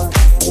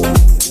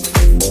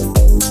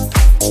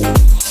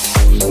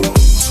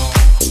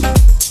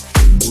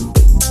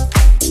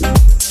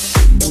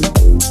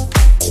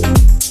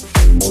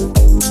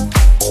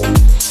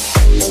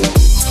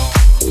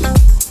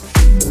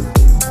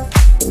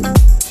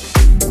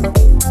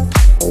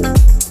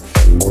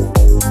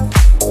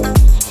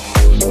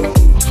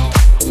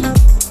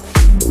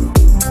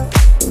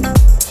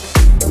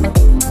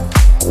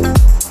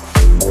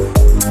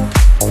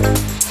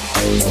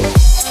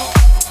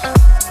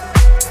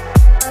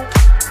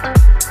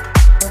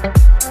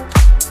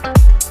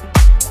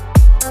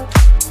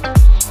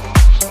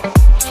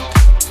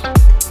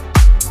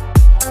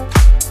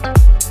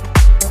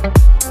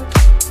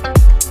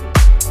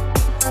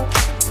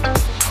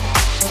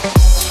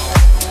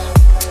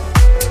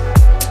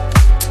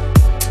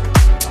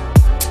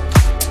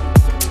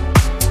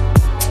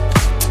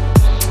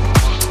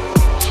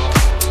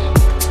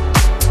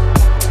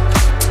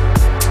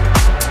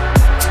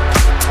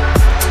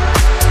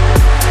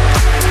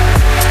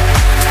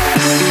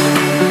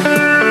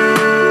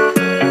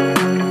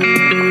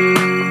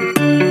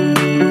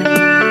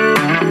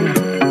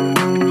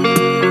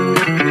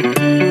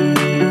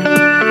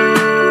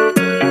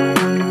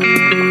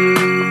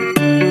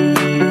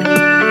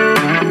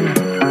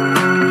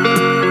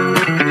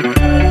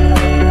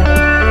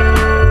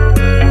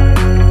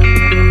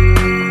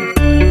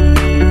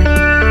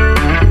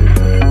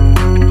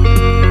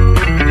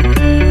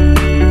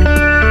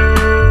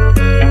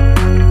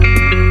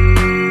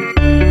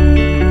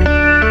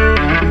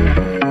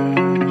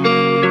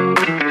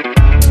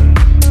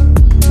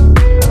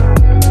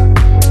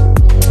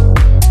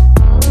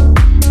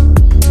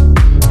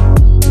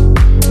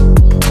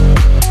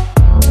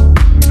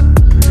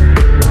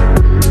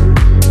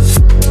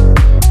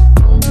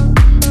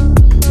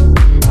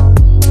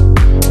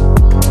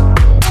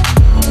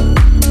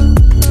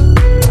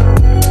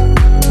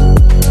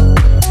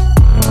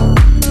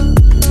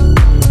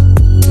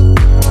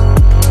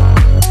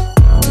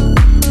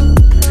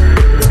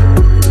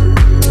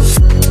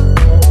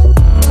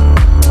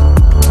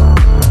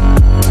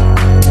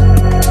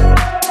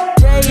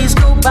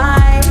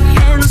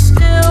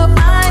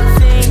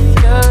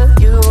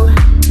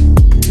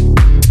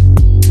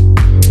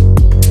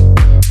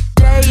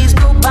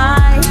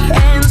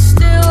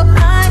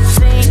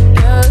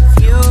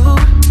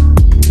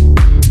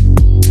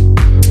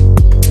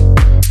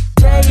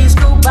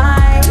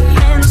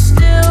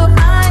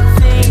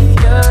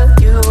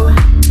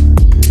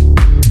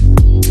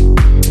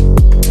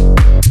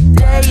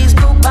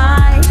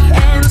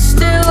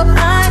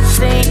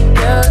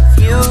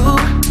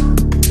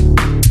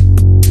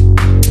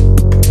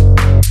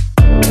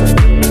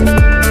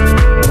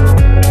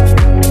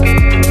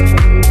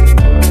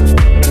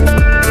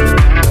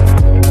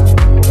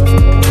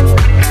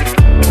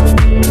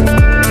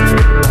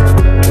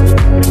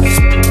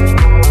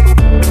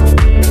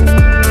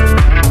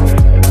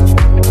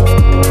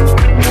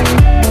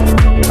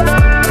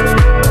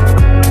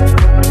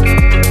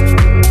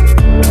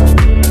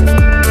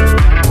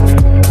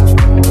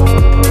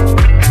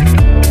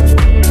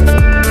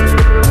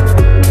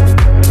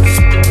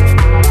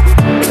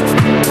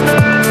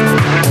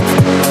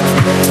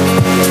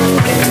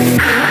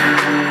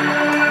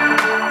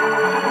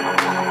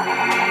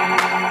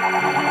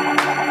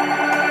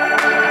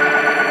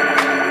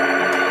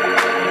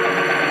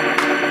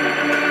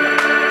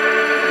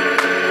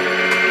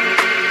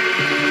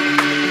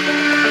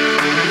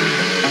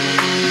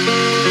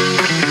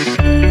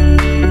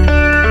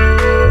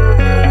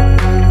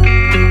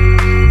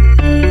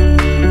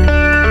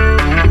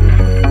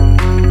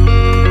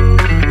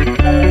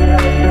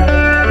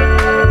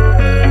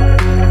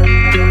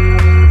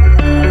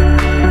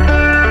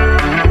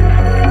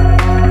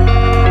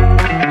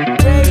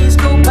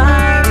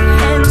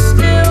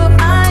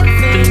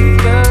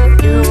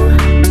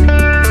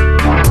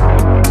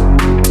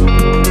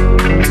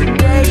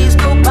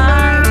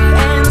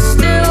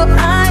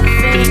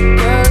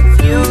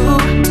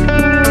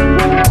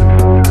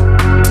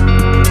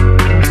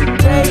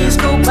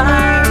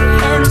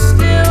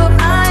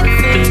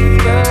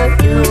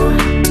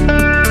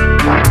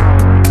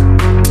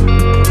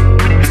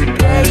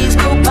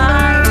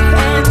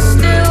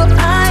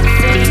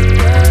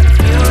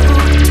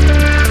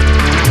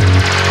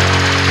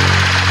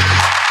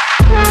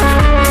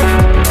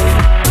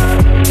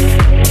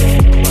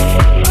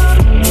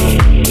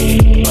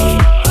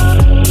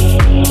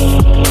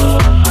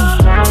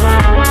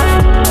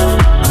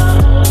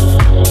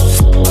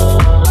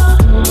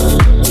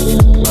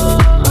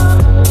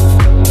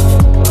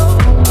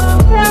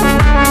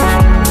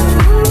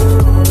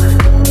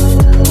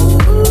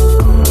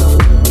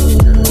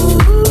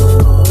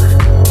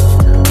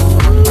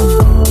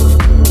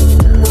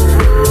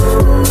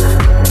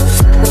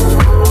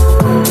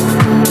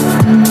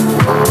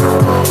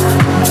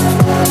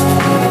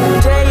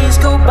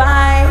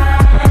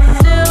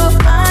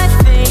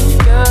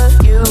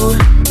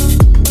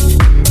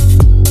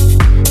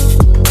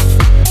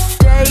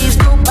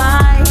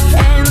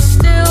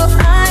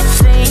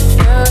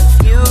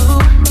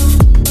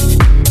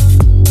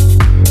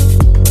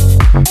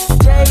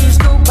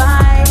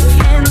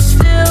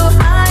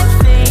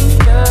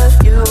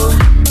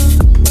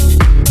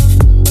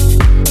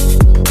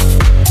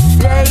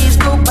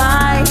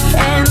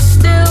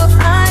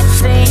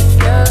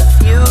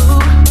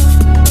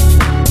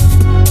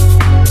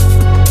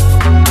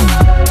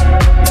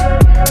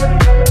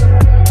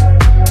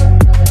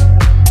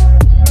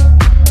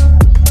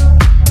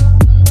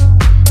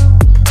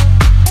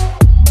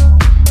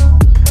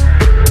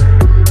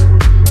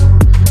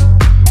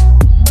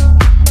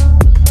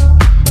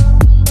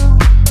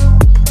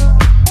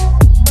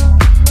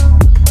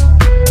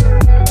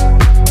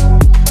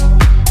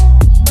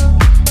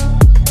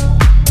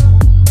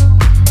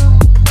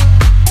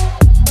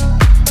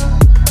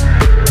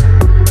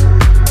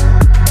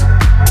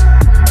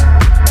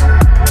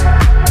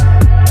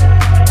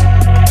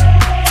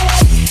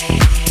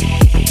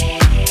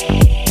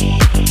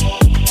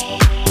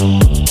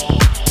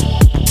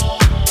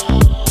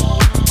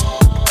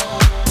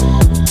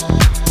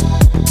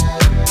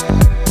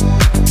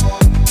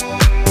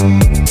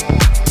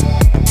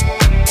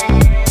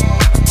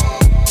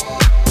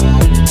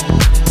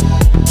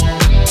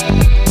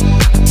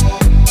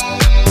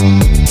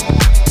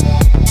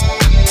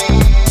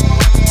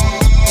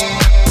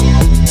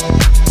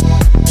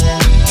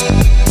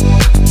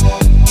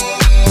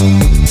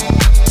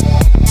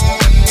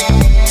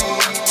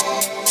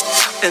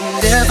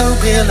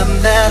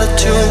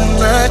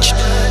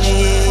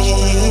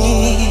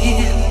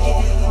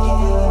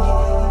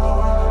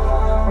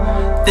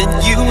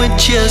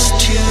 just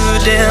too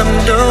damn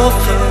low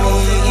for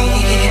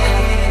me.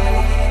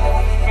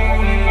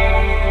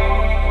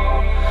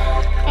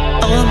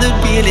 All that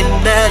really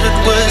mattered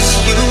was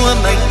you were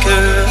my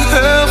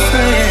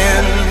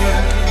girlfriend.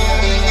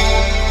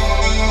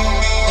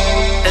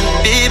 And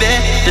baby,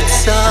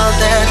 that's all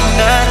that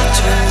mattered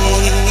to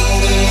me.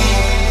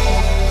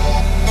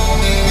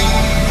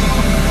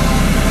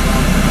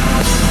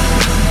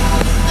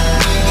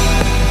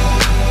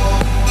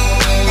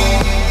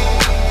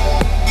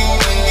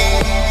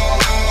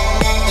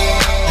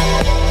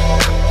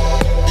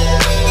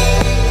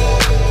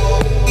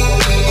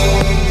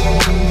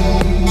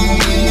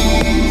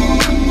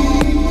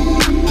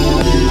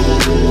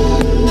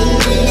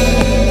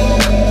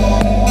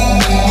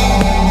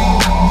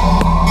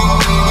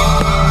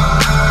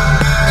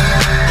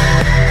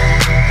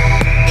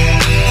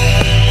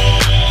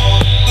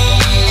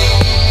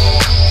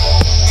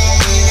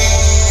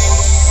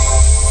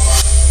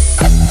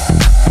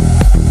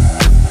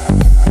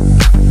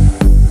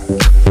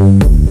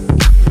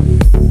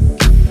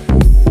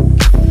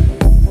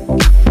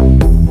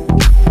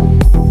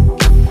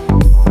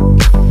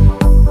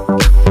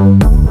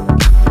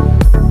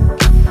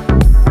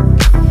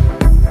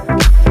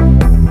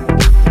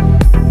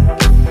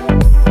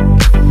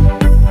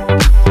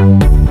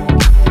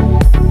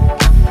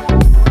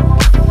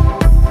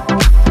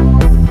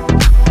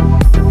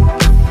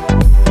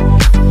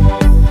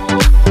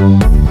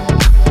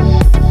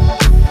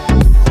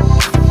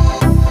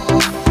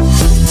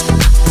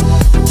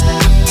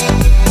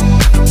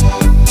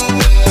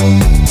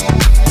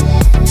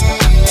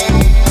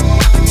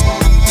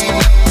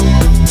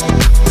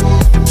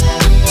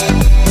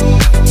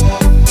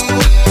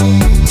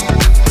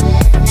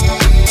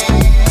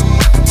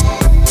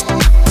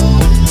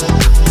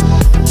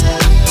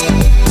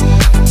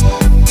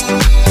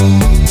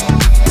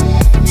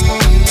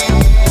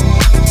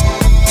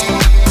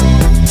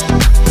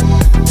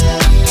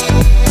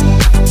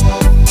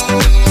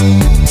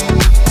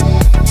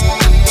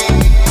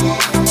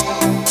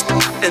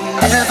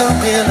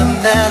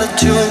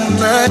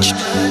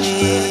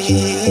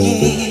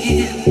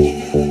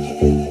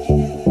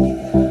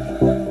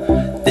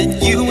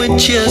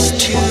 Just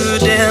too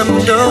damn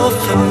low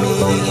for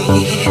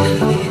me.